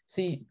me.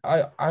 See,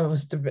 I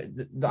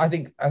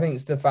think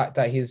it's the fact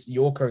that his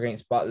Yorker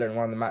against Butler in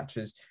one of the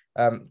matches,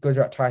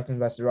 Gujarat Titans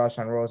versus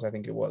Rajasthan Royals, I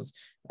think it was.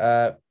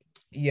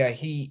 Yeah,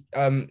 he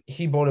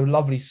bowled a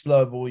lovely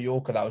slow ball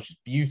Yorker that was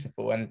just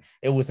beautiful, and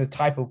it was the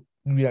type of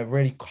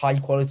really high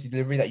quality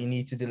delivery that you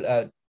need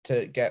to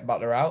get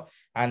Butler out,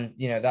 and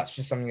that's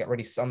just something that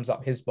really sums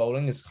up his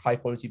bowling, this high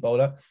quality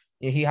bowler.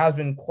 Yeah, he has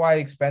been quite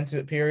expensive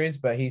at periods,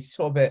 but he's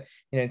sort of a bit,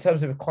 in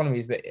terms of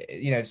economies, but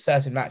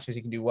certain matches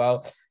he can do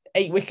well.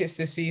 8 wickets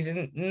this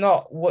season,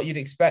 not what you'd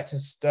expect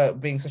as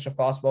being such a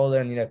fast bowler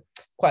and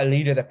quite a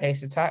leader of the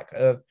pace attack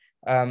of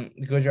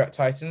the Gujarat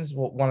Titans,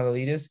 one of the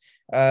leaders.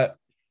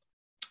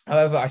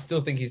 However, I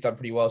still think he's done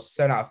pretty well.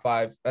 7 out of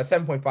 5,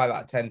 7.5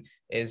 out of 10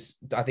 is,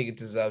 I think it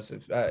deserves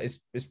it.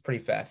 It's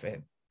pretty fair for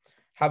him.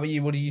 How about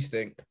you? What do you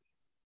think?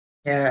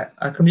 Yeah,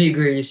 I completely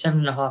agree with you.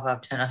 7.5 out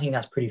of 10. I think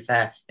that's pretty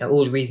fair.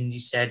 All the reasons you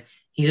said.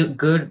 He's looked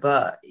good,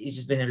 but he's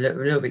just been a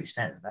little bit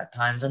expensive at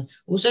times. And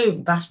also,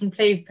 batsmen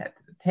play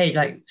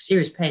like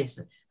serious pace.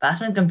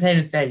 Batsmen can play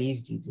them fairly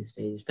easily these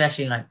days,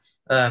 especially in like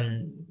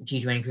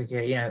T20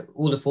 cricket.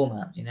 All the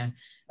formats.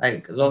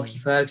 Like Lockie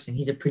Ferguson,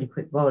 he's a pretty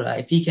quick bowler.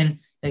 If he can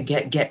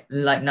get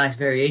like nice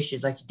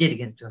variations, like he did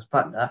against Josh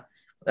Butler,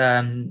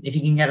 if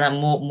he can get that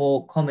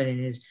more common in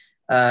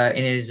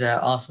his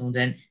arsenal,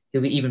 then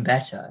he'll be even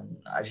better. And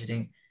I just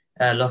think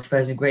Lockie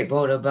is a great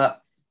bowler,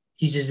 but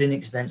he's just been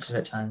expensive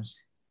at times.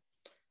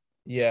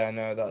 Yeah,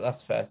 no,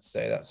 that's fair to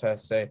say. That's fair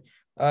to say.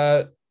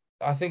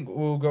 I think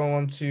we'll go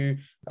on to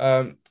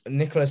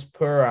Nicholas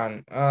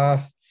Puran.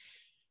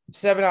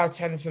 7 out of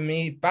 10 for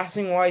me.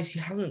 Batting wise, he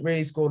hasn't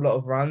really scored a lot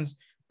of runs.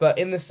 But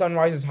in the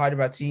Sunrisers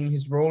Hyderabad team,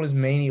 his role is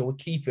mainly a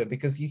keeper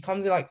because he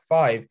comes in like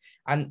 5.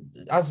 And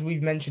as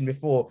we've mentioned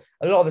before,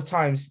 a lot of the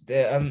times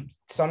the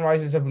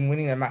Sunrisers have been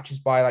winning their matches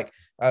by like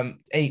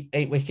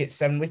 8 wickets,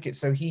 7 wickets.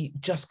 So he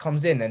just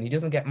comes in and he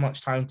doesn't get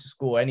much time to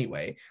score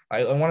anyway.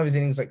 Like on one of his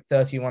innings, like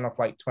 31 off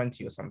like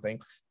 20 or something.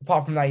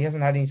 Apart from that, he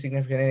hasn't had any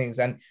significant innings.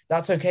 And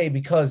that's okay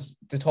because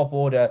the top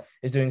order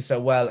is doing so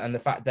well and the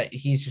fact that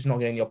he's just not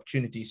getting the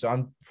opportunity. So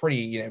I'm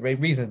pretty,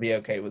 reasonably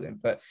okay with him,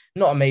 but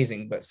not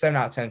amazing. But 7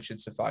 out of 10 should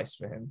suffice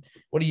for him.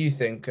 What do you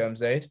think,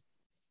 Zaid?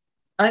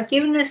 I've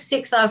given a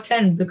 6 out of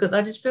 10 because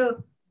I just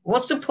feel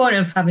what's the point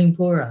of having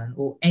Puran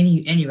or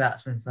any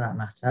batsman for that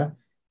matter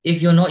if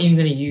you're not even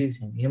going to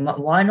use him?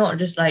 Why not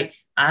just like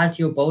add to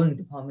your bowling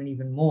department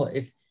even more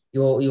if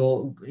you're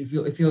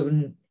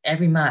in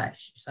every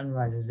match,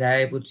 Sunrisers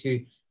they're able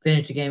to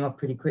finish the game up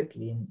pretty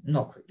quickly and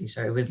not quickly,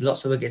 sorry, with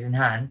lots of wickets in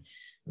hand.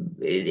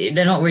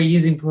 They're not really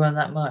using Puran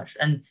that much,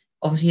 and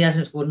obviously he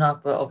hasn't scored enough,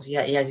 but obviously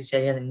as you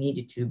say he hasn't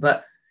needed to.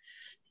 But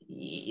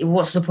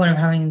what's the point of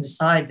having him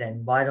decide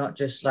then? Why not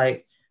just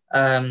like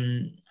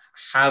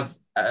have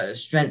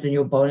strengthen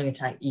your bowling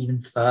attack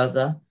even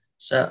further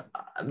So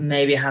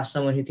maybe have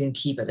someone who can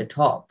keep at the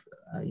top.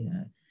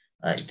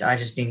 Like I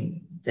just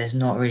think there's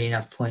not really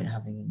enough point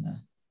having him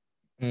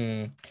there.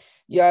 Mm.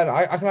 Yeah, and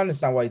I can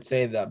understand why you'd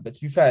say that, but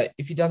to be fair,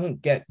 if he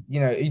doesn't get,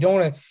 you don't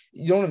want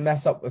to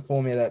mess up the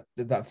formula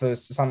that for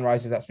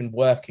Sunrisers that's been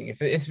working.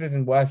 If it's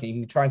been working,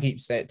 you can try and keep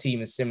the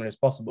team as similar as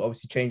possible.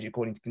 Obviously, change it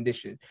according to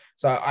condition.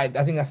 So I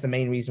think that's the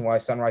main reason why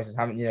Sunrisers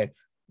haven't,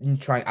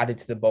 try and add it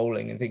to the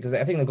bowling and think because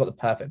I think they've got the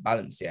perfect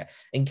balance here.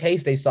 In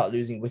case they start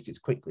losing wickets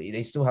quickly,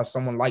 they still have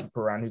someone like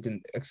Baran who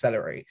can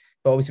accelerate.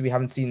 But obviously, we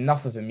haven't seen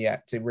enough of him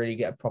yet to really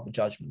get a proper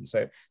judgment.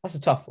 So that's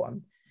a tough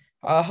one.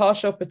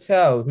 Harshal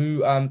Patel,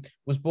 who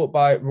was bought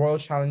by Royal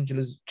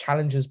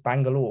Challengers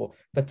Bangalore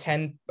for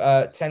 10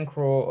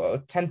 crore,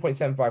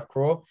 10.75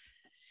 crore.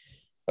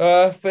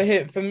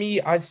 For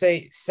me, I'd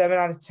say 7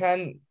 out of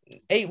 10,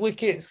 8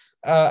 wickets,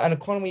 an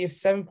economy of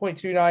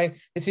 7.29.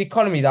 It's the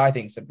economy that I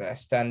think is the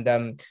best, and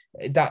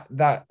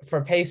that for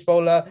a pace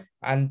bowler,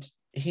 and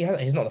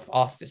he's not the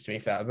fastest to be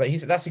fair, but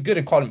that's a good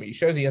economy. He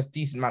shows he has a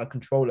decent amount of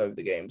control over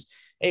the games.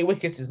 8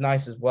 wickets is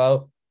nice as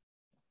well.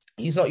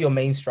 He's not your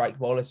main strike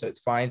bowler, so it's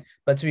fine.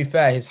 But to be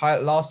fair, his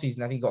last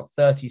season, I think he got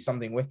 30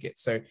 something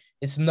wickets. So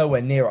it's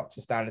nowhere near up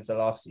to standards of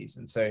last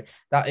season. So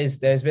there's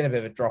been a bit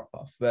of a drop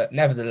off. But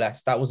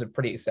nevertheless, that was a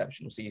pretty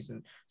exceptional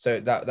season. So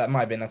that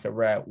might have been like a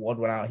rare odd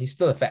one out. He's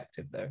still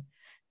effective though.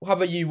 How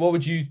about you?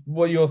 What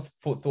are your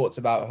thoughts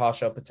about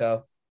Harshal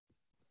Patel?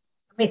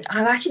 I mean,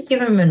 I've actually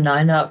given him a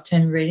 9 out of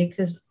 10 rating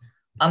because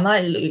I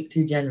might look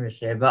too generous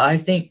here, but I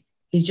think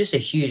he's just a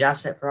huge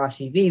asset for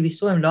RCB. We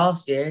saw him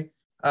last year.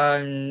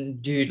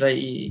 Dude, like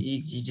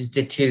he just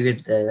did too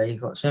good there. Like, he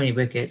got so many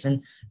wickets,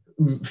 and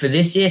for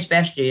this year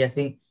especially, I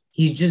think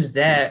he's just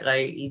there.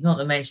 Like he's not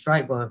the main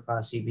strike bowler for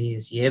RCB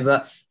this year,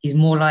 but he's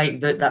more like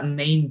that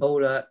main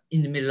bowler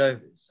in the middle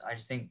overs. I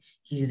just think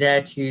he's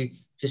there to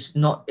just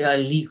not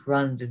leak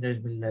runs in those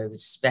middle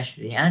overs,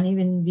 especially, and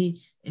even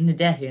in the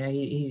death.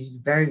 He's a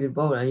very good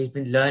bowler. He's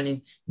been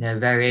learning,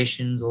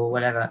 variations or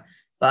whatever.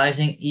 But I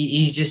think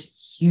he's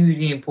just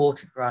hugely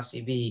important for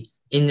RCB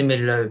in the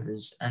middle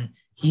overs, and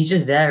he's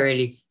just there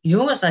really. He's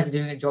almost like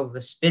doing a job of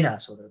a spinner,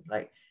 sort of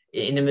like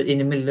in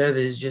the middle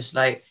overs, just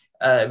like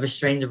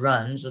restrain the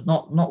runs.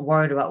 Not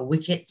worried about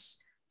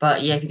wickets,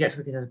 but yeah, if he gets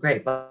wickets, that's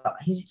great. But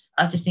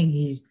I just think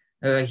he's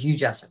a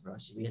huge asset for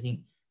RCB. I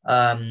think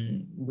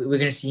we're going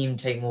to see him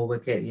take more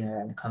wicket,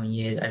 in the coming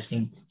years. I just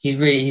think he's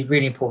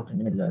really important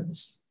in the middle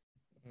overs.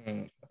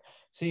 Mm.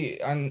 See,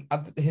 and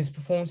his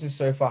performances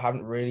so far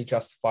haven't really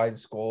justified the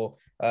score,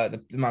 the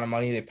amount of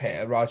money they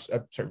pay.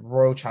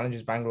 Royal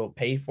Challengers Bangalore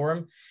paid for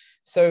him.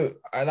 So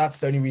that's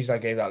the only reason I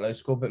gave that low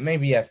score. But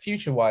maybe, yeah,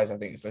 future-wise, I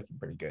think it's looking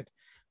pretty good.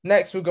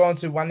 Next, we'll go on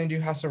to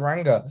Wanindu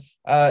Hasaranga.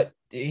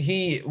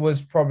 He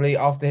was probably,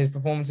 after his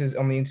performances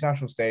on the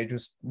international stage,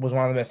 was one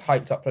of the most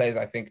hyped up players,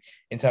 I think,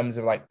 in terms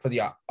of like for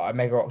the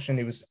mega auction.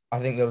 I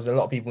think there was a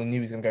lot of people who knew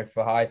he was going to go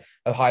for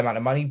a high amount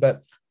of money,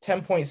 but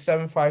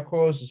 10.75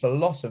 crores is a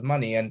lot of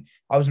money. And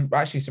I was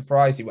actually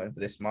surprised he went for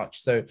this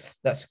much. So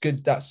that's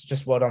good. That's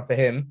just well done for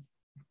him.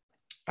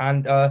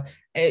 And I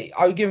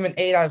would give him an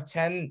 8 out of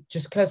 10,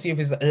 just courtesy of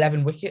his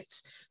 11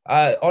 wickets.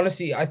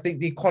 Honestly, I think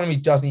the economy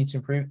does need to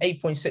improve.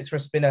 8.6 for a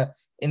spinner,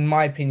 in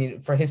my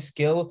opinion, for his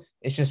skill,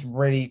 it's just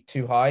really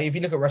too high. If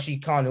you look at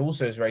Rashid Khan, who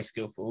also is very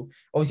skillful,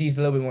 obviously he's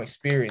a little bit more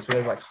experienced. We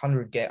have like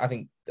 100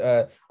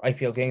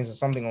 IPL games or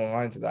something on the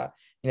line to that.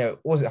 Or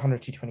was it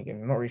 100 T20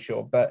 games? I'm not really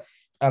sure. But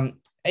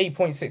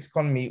 8.6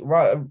 economy.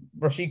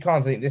 Rashid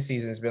Khan's, I think this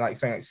season has been like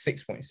something like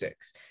 6.6.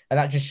 And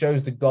that just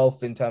shows the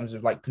gulf in terms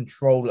of like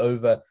control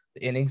over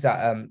the innings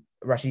that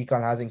Rashid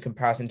Khan has in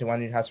comparison to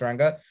Wanindu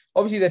Hasaranga.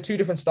 Obviously, they're two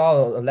different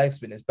styles of leg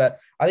spinners, but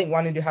I think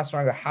Wanindu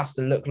Hasaranga has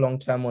to look long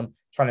term on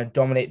trying to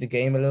dominate the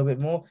game a little bit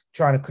more,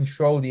 trying to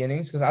control the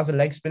innings, because as a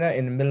leg spinner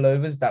in the middle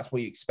overs, that's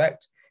what you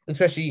expect,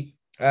 especially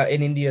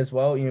in India as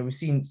well. We've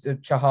seen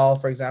Chahal,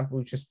 for example,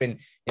 who's just been,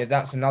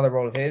 that's another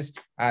role of his.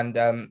 And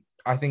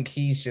I think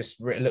he's just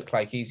looked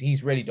like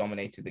he's really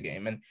dominated the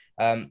game.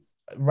 And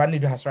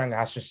Wanindu Hasaranga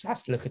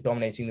has to look at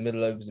dominating the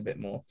middle overs a bit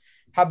more.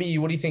 How about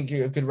you? What do you think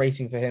a good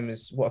rating for him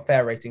is? What a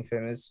fair rating for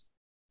him is?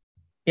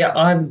 Yeah,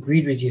 I've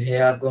agreed with you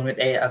here. I've gone with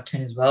 8 out of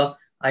 10 as well.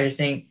 I just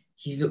think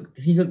he's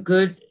looked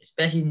good,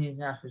 especially in the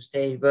international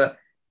stage. But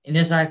in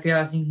this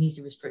IPL, I think he needs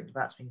to restrict the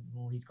batsman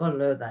more. He's got to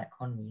lower that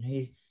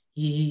economy.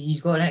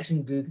 He's got an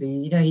excellent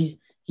googly.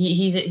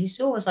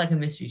 He's almost like a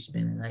mystery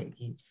spinner. Like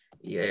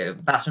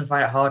batsmen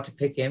find it hard to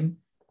pick him,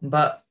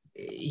 but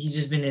he's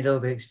just been a little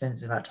bit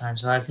expensive at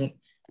times. So I think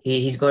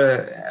he's got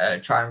to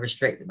try and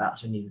restrict the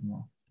batsman even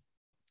more.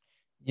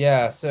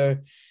 Yeah, so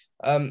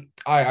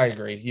I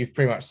agree. You've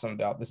pretty much summed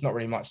it up. There's not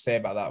really much to say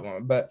about that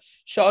one. But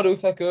Shardul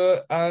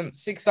Thakur,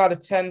 6 out of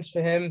 10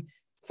 for him,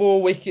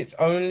 4 wickets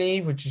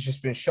only, which has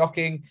just been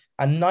shocking,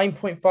 and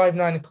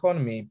 9.59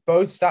 economy.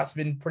 Both stats have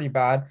been pretty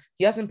bad.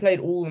 He hasn't played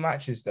all the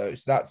matches though,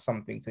 so that's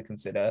something to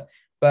consider.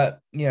 But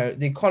the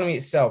economy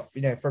itself,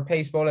 for a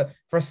pace bowler,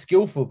 for a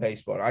skillful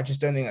pace bowler, I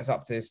just don't think that's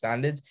up to his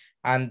standards.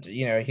 And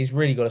he's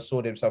really got to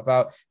sort himself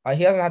out.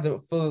 He hasn't had the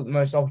full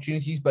most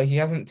opportunities, but he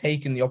hasn't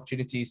taken the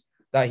opportunities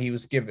that he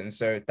was given.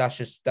 So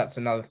that's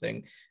another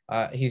thing.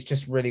 He's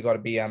just really got to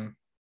be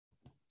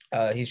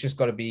he's just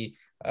got to be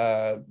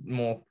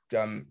more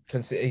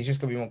he's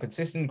just got to be more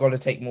consistent, got to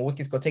take more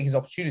wickets, got to take his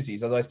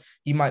opportunities. Otherwise,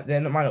 there might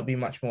not be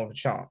much more of a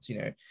chance.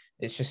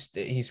 It's just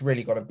he's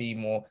really got to be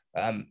more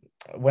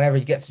whenever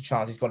he gets a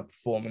chance, he's got to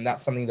perform, and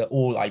that's something that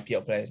all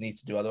IPL players need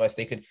to do. Otherwise,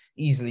 they could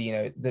easily,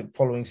 the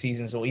following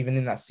seasons or even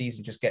in that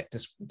season, just get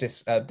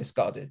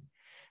discarded.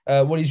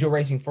 What is your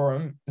rating for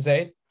him,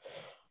 Zaid?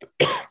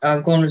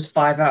 I've gone with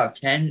 5 out of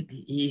 10.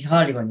 He's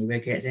hardly got any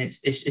wickets, and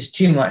it's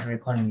too much of an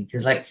economy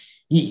because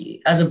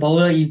as a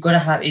bowler, you've got to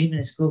have, even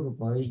a skillful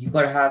bowler, you've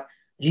got to have at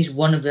least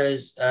one of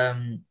those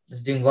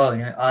that's doing well.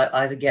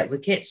 Either get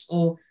wickets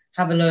or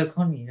have a low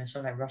economy.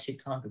 Something like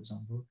Rashid Khan, for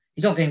example.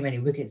 He's not getting many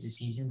wickets this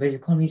season, but his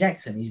economy is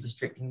excellent. He's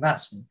restricting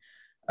batsmen.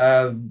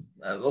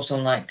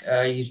 Also, like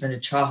Yuzvendra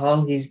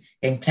Chahal, he's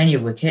getting plenty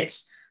of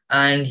wickets,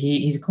 and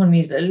his economy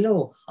is a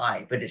little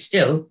high, but it's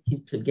still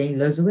he's getting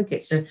loads of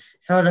wickets. So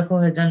Sharad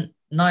Khan has done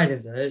neither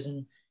of those,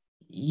 and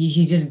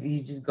he's just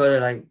got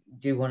to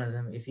do one of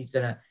them I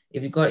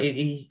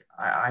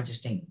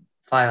just think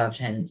 5 out of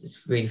 10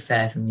 is really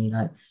fair for me.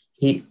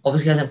 He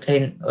obviously hasn't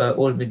played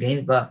all of the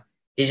games, but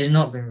he's just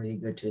not been really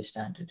good to his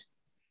standard.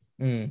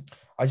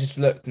 I just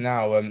looked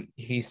now.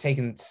 He's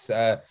taken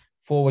 4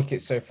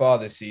 wickets so far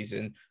this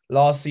season.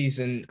 Last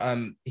season,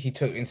 he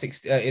took in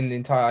the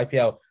entire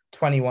IPL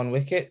 21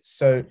 wickets.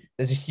 So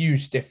there's a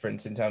huge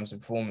difference in terms of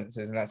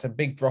performances, and that's a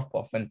big drop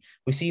off. And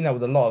we've seen that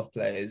with a lot of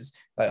players,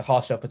 like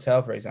Harshal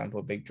Patel, for example,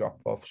 a big drop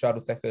off.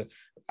 Shardul Thakur,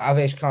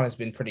 Avesh Khan has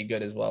been pretty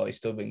good as well. He's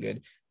still been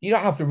good. You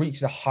don't have to reach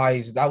the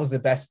highs. That was the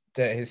best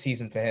his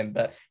season for him,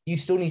 but you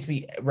still need to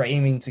be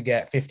aiming to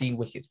get 15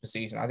 wickets per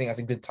season. I think that's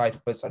a good title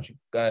for such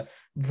a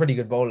pretty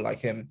good bowler like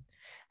him.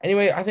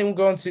 Anyway, I think we'll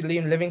go on to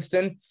Liam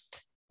Livingstone.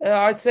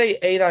 I'd say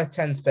 8 out of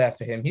 10 is fair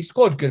for him. He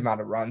scored a good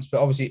amount of runs,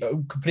 but obviously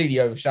completely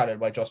overshadowed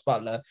by Josh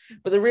Buttler.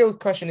 But the real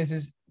question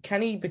is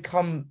can he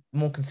become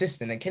more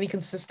consistent and can he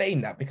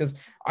sustain that? Because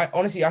I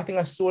think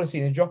I've sort of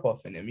seen a drop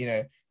off in him.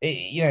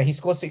 He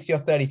scored 60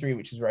 off 33,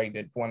 which is very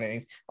good for one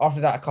innings.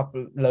 After that, a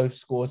couple of low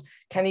scores.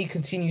 Can he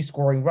continue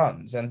scoring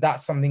runs? And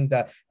that's something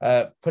that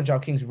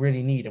Punjab Kings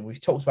really need. And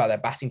we've talked about their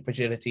batting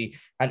fragility.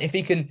 And if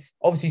he can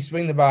obviously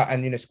swing the bat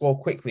and score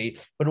quickly,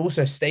 but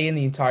also stay in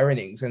the entire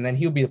innings, and then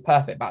he'll be the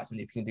perfect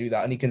batsman if he can do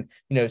that. And he can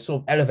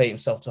sort of elevate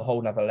himself to a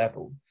whole nother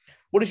level.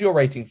 What is your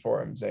rating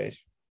for him, Zaid?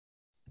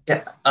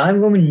 Yeah,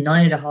 I'm going with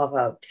 9.5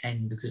 out of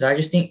 10 because I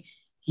just think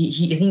I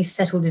think he's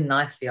settled in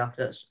nicely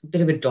after a bit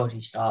of a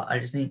dodgy start. I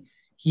just think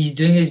he's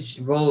doing his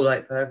role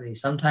perfectly.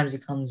 Sometimes he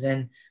comes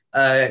in,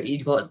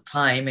 he's got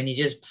time and he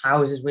just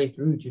powers his way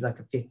through to like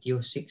a 50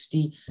 or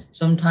 60.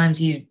 Sometimes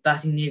he's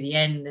batting near the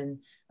end and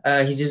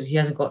he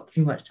hasn't got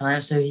too much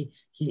time. So he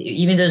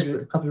even does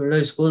a couple of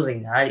low scores that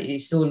he's had,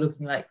 he's still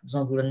looking like, for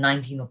example, a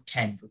 19 of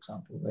 10, for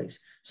example.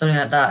 Something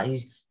like that.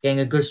 He's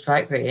getting a good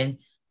strike rate in.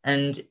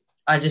 And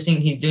I just think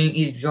he's doing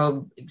his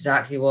job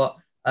exactly what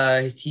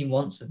his team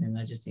wants of him.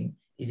 I just think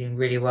he's doing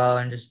really well,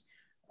 and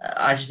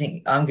I just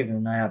think I'm giving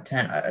him 9 out of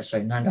 10.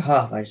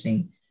 9.5. I just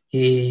think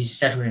he's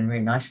settled in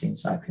really nicely in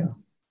IPL.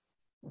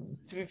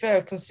 To be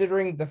fair,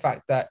 considering the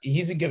fact that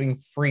he's been giving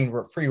free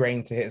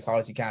reign to hit as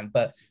hard as he can,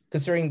 but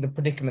considering the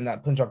predicament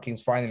that Punjab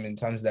Kings find him in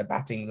terms of their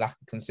batting, lack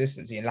of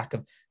consistency and lack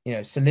of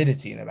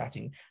solidity in their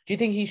batting, do you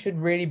think he should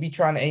really be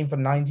trying to aim for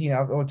 19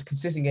 or to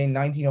consistent gain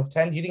 19 of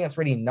 10? Do you think that's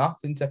really enough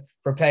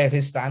for a player of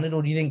his standard,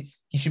 or do you think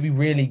he should be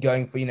really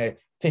going for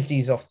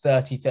 50s off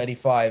 30,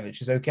 35,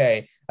 which is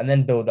okay, and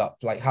then build up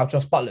like how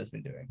Josh Buttler's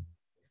been doing?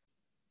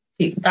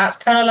 That's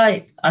kind of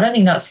I don't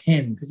think that's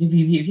him, because if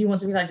he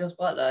wants to be like Josh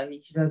Buttler,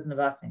 he should open the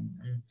batting,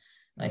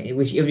 and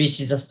which is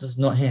just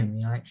not him.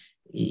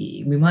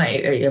 We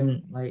might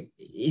Liam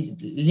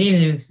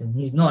Livingstone.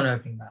 He's not an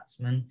opening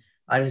batsman.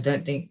 I just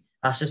don't think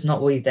that's just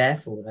not what he's there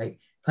for.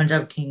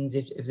 Punjab Kings,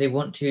 if they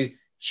want to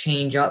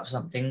change up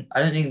something,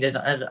 I don't think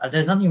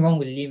there's nothing wrong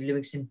with Liam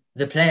Livingstone,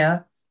 the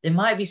player. There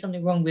might be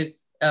something wrong with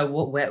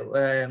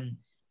the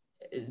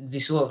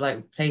sort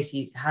of place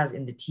he has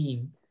in the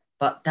team.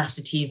 But that's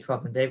the team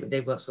problem.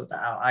 They've got to sort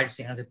that out. I just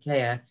think as a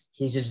player,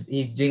 he's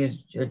doing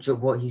a job,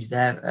 what he's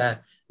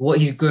there, what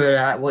he's good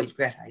at, what he's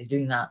great at. He's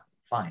doing that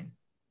fine.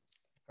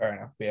 Fair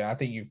enough. Yeah, I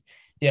think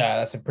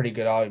that's a pretty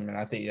good argument.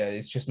 I think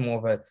it's just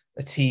more of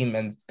a team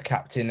and the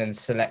captain and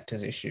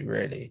selectors issue,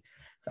 really.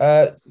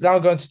 Now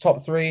going to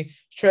top 3.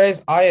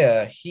 Shreyas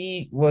Iyer.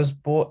 He was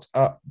bought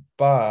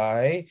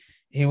by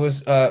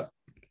I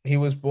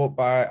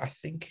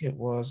think it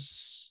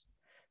was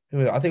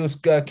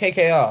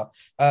KKR,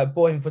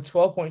 bought him for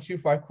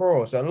 12.25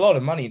 crores. So a lot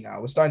of money now.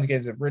 We're starting to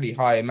get into really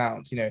high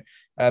amounts.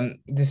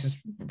 This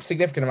is a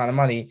significant amount of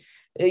money.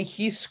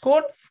 He's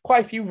scored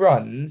quite a few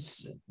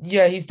runs.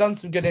 Yeah, he's done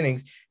some good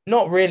innings.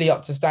 Not really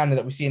up to standard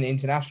that we see in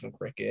international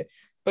cricket.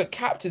 But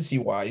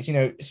captaincy-wise,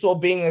 sort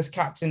of being as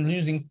captain,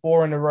 losing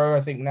 4 in a row, I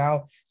think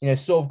now,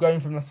 sort of going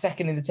from the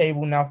second in the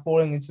table, now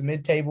falling into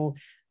mid-table.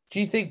 Do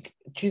you think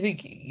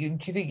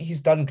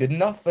he's done good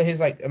enough for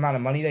his amount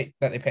of money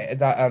that they pay,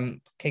 that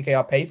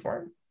KKR paid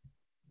for him?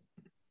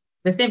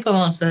 The simple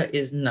answer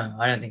is no.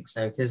 I don't think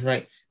so because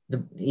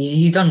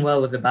he's done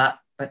well with the bat,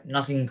 but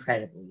nothing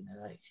incredible.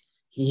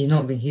 He's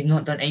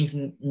not done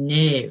anything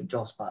near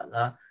Joss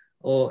Butler,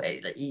 or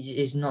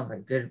he's not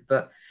very good.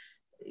 But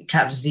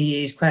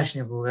captaincy is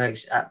questionable. Like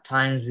at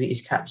times,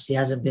 his captaincy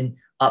hasn't been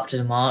up to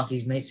the mark.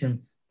 He's made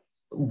some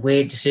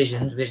weird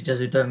decisions which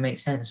don't make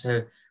sense.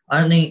 So I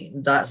don't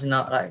think that's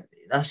enough. Like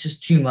that's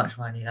just too much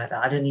money. Like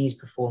I don't think he's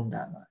performed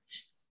that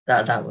much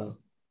that well.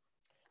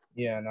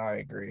 Yeah, no, I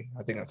agree.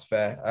 I think that's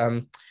fair.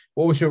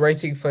 What was your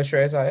rating for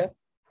Shreyas Iyer?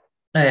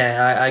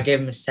 Yeah, I gave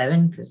him a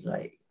 7 because,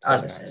 like, as I 7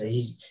 out of said, 10.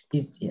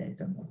 he's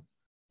done well.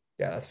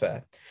 Yeah, that's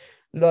fair.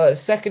 The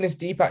second is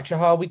Deepak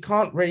Chahar. We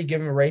can't really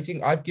give him a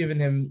rating. I've given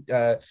him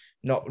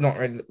not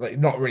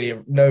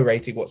really no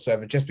rating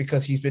whatsoever, just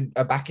because he's been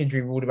a back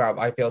injury ruled him out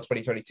of IPL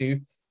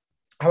 2022.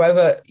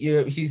 However,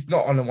 he's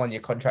not on a 1-year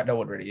contract. No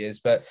one really is,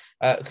 but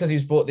because he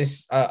was bought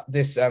this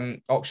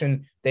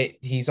auction,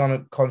 he's on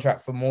a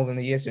contract for more than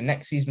a year. So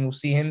next season we'll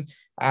see him,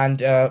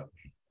 and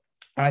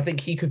I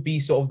think he could be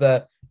sort of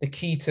the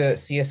key to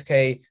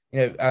CSK.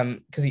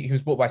 Because he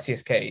was bought by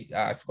CSK.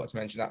 I forgot to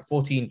mention that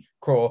 14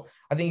 crore.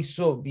 I think he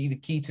sort of be the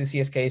key to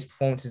CSK's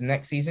performances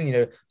next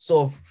season.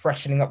 Sort of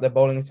freshening up their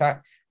bowling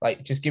attack,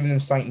 like just giving them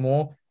something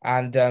more.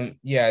 And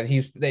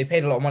they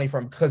paid a lot of money for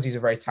him because he's a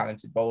very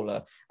talented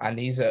bowler and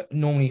he's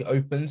normally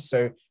opens.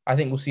 So I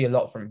think we'll see a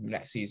lot from him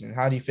next season.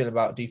 How do you feel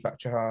about Deepak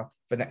Chahar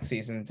for next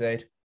season,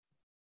 Zaid?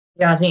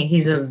 Yeah, I think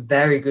he's a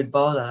very good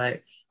bowler.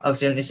 Like,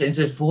 obviously, it's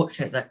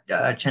unfortunate that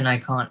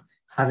Chennai can't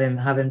have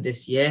him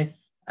this year.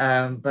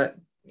 But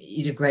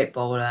he's a great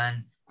bowler,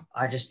 and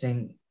I just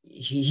think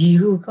he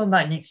will come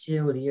back next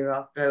year or the year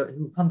after.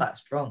 He will come back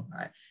strong,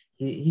 right?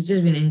 He's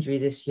just been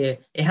injured this year.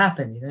 It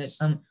happens,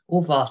 Some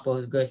all fast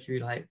bowlers go through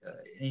like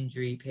an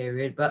injury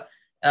period, but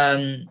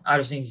I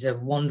just think he's a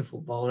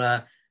wonderful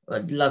bowler.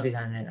 I'd love it,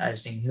 and I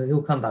just think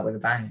he'll come back with a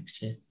bang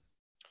next year.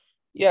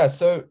 Yeah,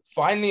 so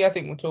finally, I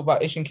think we'll talk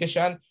about Ishan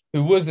Kishan,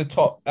 who was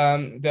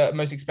the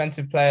most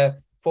expensive player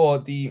for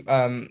the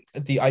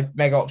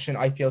mega auction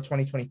IPL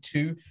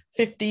 2022,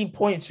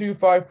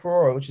 15.25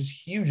 crore, which is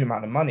a huge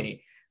amount of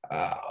money.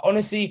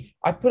 Honestly,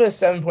 I put a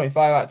 7.5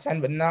 out of 10,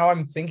 but now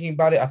I'm thinking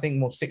about it, I think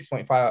more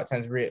 6.5 out of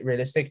 10 is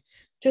realistic,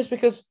 just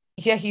because,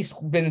 yeah, he's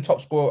been the top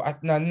scorer.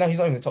 No, he's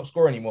not even the top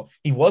scorer anymore.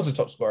 He was a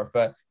top scorer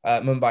for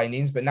Mumbai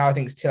Indians, but now I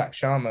think it's Tilak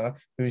Sharma,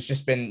 who's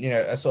just been,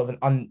 a sort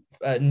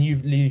of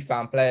newly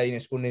found player,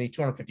 scored nearly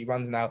 250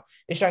 runs now.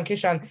 Ishan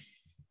Kishan,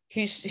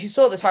 he's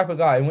sort of the type of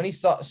guy, when he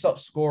stops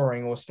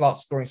scoring or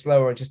starts scoring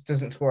slower or just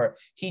doesn't score,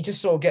 he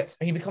just sort of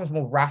he becomes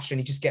more rash and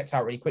he just gets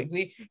out really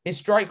quickly. His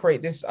strike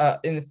rate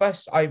in the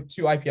first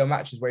two IPL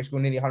matches where he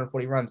scored nearly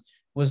 140 runs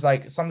was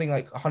like something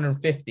like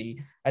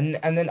 150, and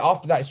then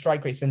after that his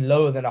strike rate's been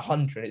lower than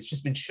 100. It's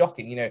just been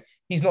shocking.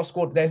 He's not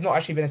scored. There's not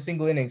actually been a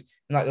single innings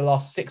in like the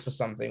last 6 or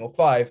something or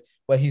 5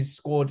 where he's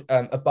scored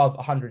above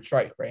 100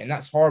 strike rate, and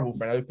that's horrible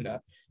for an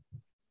opener.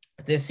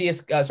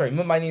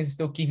 Mumbai Indians is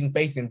still keeping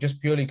faith in him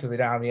just purely because they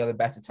don't have any other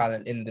better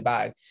talent in the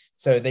bag.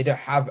 So they don't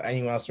have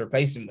anyone else to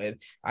replace him with.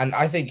 And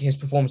I think his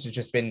performance has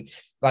just been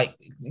like,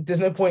 there's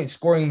no point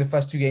scoring in the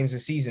first 2 games of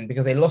the season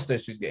because they lost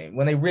those 2 games.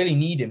 When they really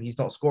need him, he's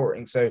not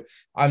scoring. So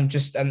and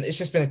it's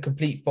just been a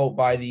complete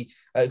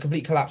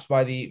complete collapse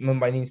by the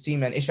Mumbai Indians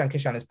team, and Ishan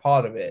Kishan is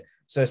part of it.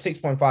 So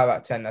 6.5 out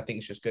of 10, I think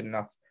is just good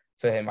enough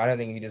for him. I don't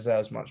think he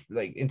deserves much.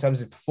 Like in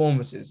terms of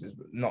performances, is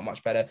not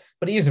much better,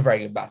 but he is a very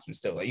good batsman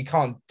still. Like you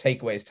can't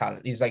take away his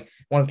talent. He's like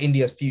one of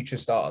India's future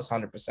stars,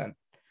 100%.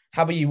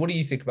 How about you? What do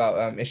you think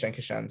about Ishan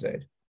Kishan,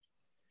 Zaid?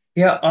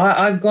 Yeah,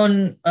 I've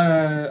gone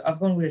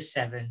with a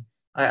 7.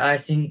 I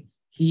think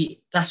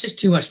that's just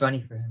too much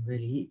money for him,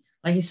 really.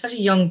 He's such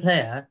a young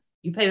player.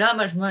 You pay that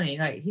much money,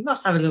 like he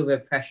must have a little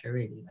bit of pressure,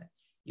 really.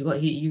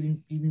 Like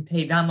you've been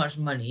paid that much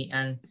money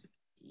and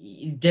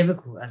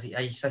difficult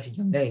he's such a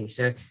young age.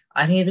 So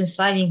I think he's been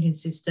slightly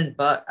inconsistent,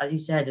 but as you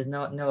said, there's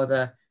no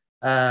other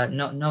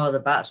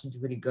batsman to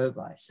really go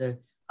by. So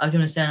I'll give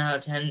him a 7 out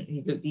of 10.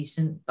 He looked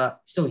decent,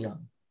 but still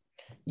young.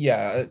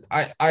 Yeah,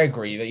 I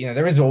agree that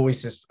there is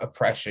always just a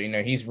pressure.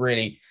 He's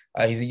really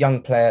he's a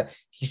young player.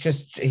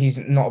 He's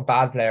not a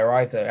bad player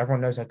either.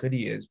 Everyone knows how good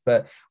he is.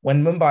 But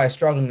when Mumbai are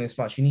struggling this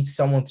much, you need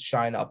someone to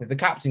shine up. If the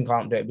captain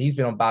can't do it, he's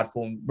been on bad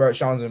form. Rohit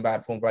Sharma's been in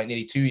bad form for like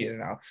nearly 2 years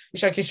now.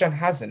 Ishan Kishan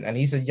hasn't, and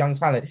he's a young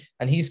talent,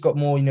 and he's got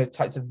more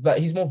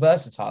he's more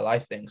versatile, I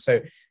think.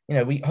 So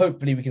we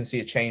hopefully we can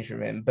see a change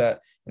from him. But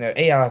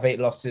 8 out of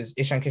 8 losses.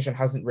 Ishan Kishan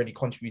hasn't really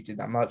contributed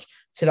that much.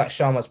 Tilak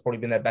Sharma's probably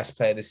been their best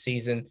player this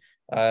season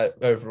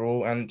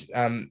overall, and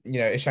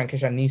Ishan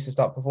Kishan needs to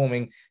start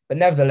performing. But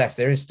nevertheless,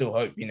 there is still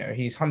hope.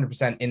 He's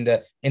 100%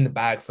 in the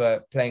bag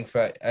for playing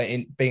for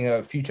in being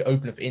a future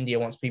opener for India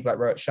once people like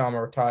Rohit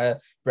Sharma retire,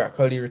 Virat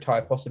Kohli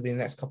retire possibly in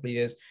the next couple of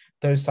years.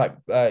 He's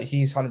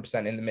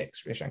 100% in the mix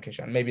for Ishan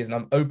Kishan. Maybe as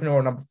an opener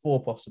or number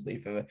 4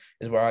 possibly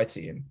is where I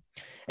see him.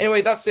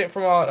 Anyway, that's it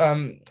from our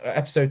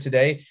episode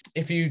today.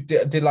 If you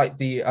did like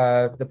the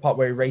part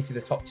where we rated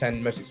the top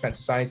 10 most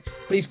expensive signings,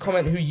 please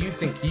comment who you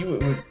think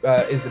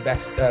is the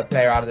best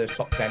player out of those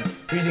top 10.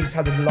 Who you think has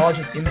had the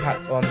largest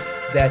impact on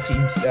their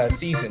team's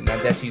season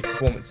and their team's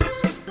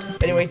performances.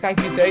 Anyway,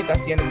 thank you, Zaid.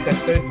 That's the end of this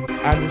episode,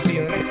 and we'll see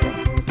you in the next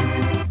one.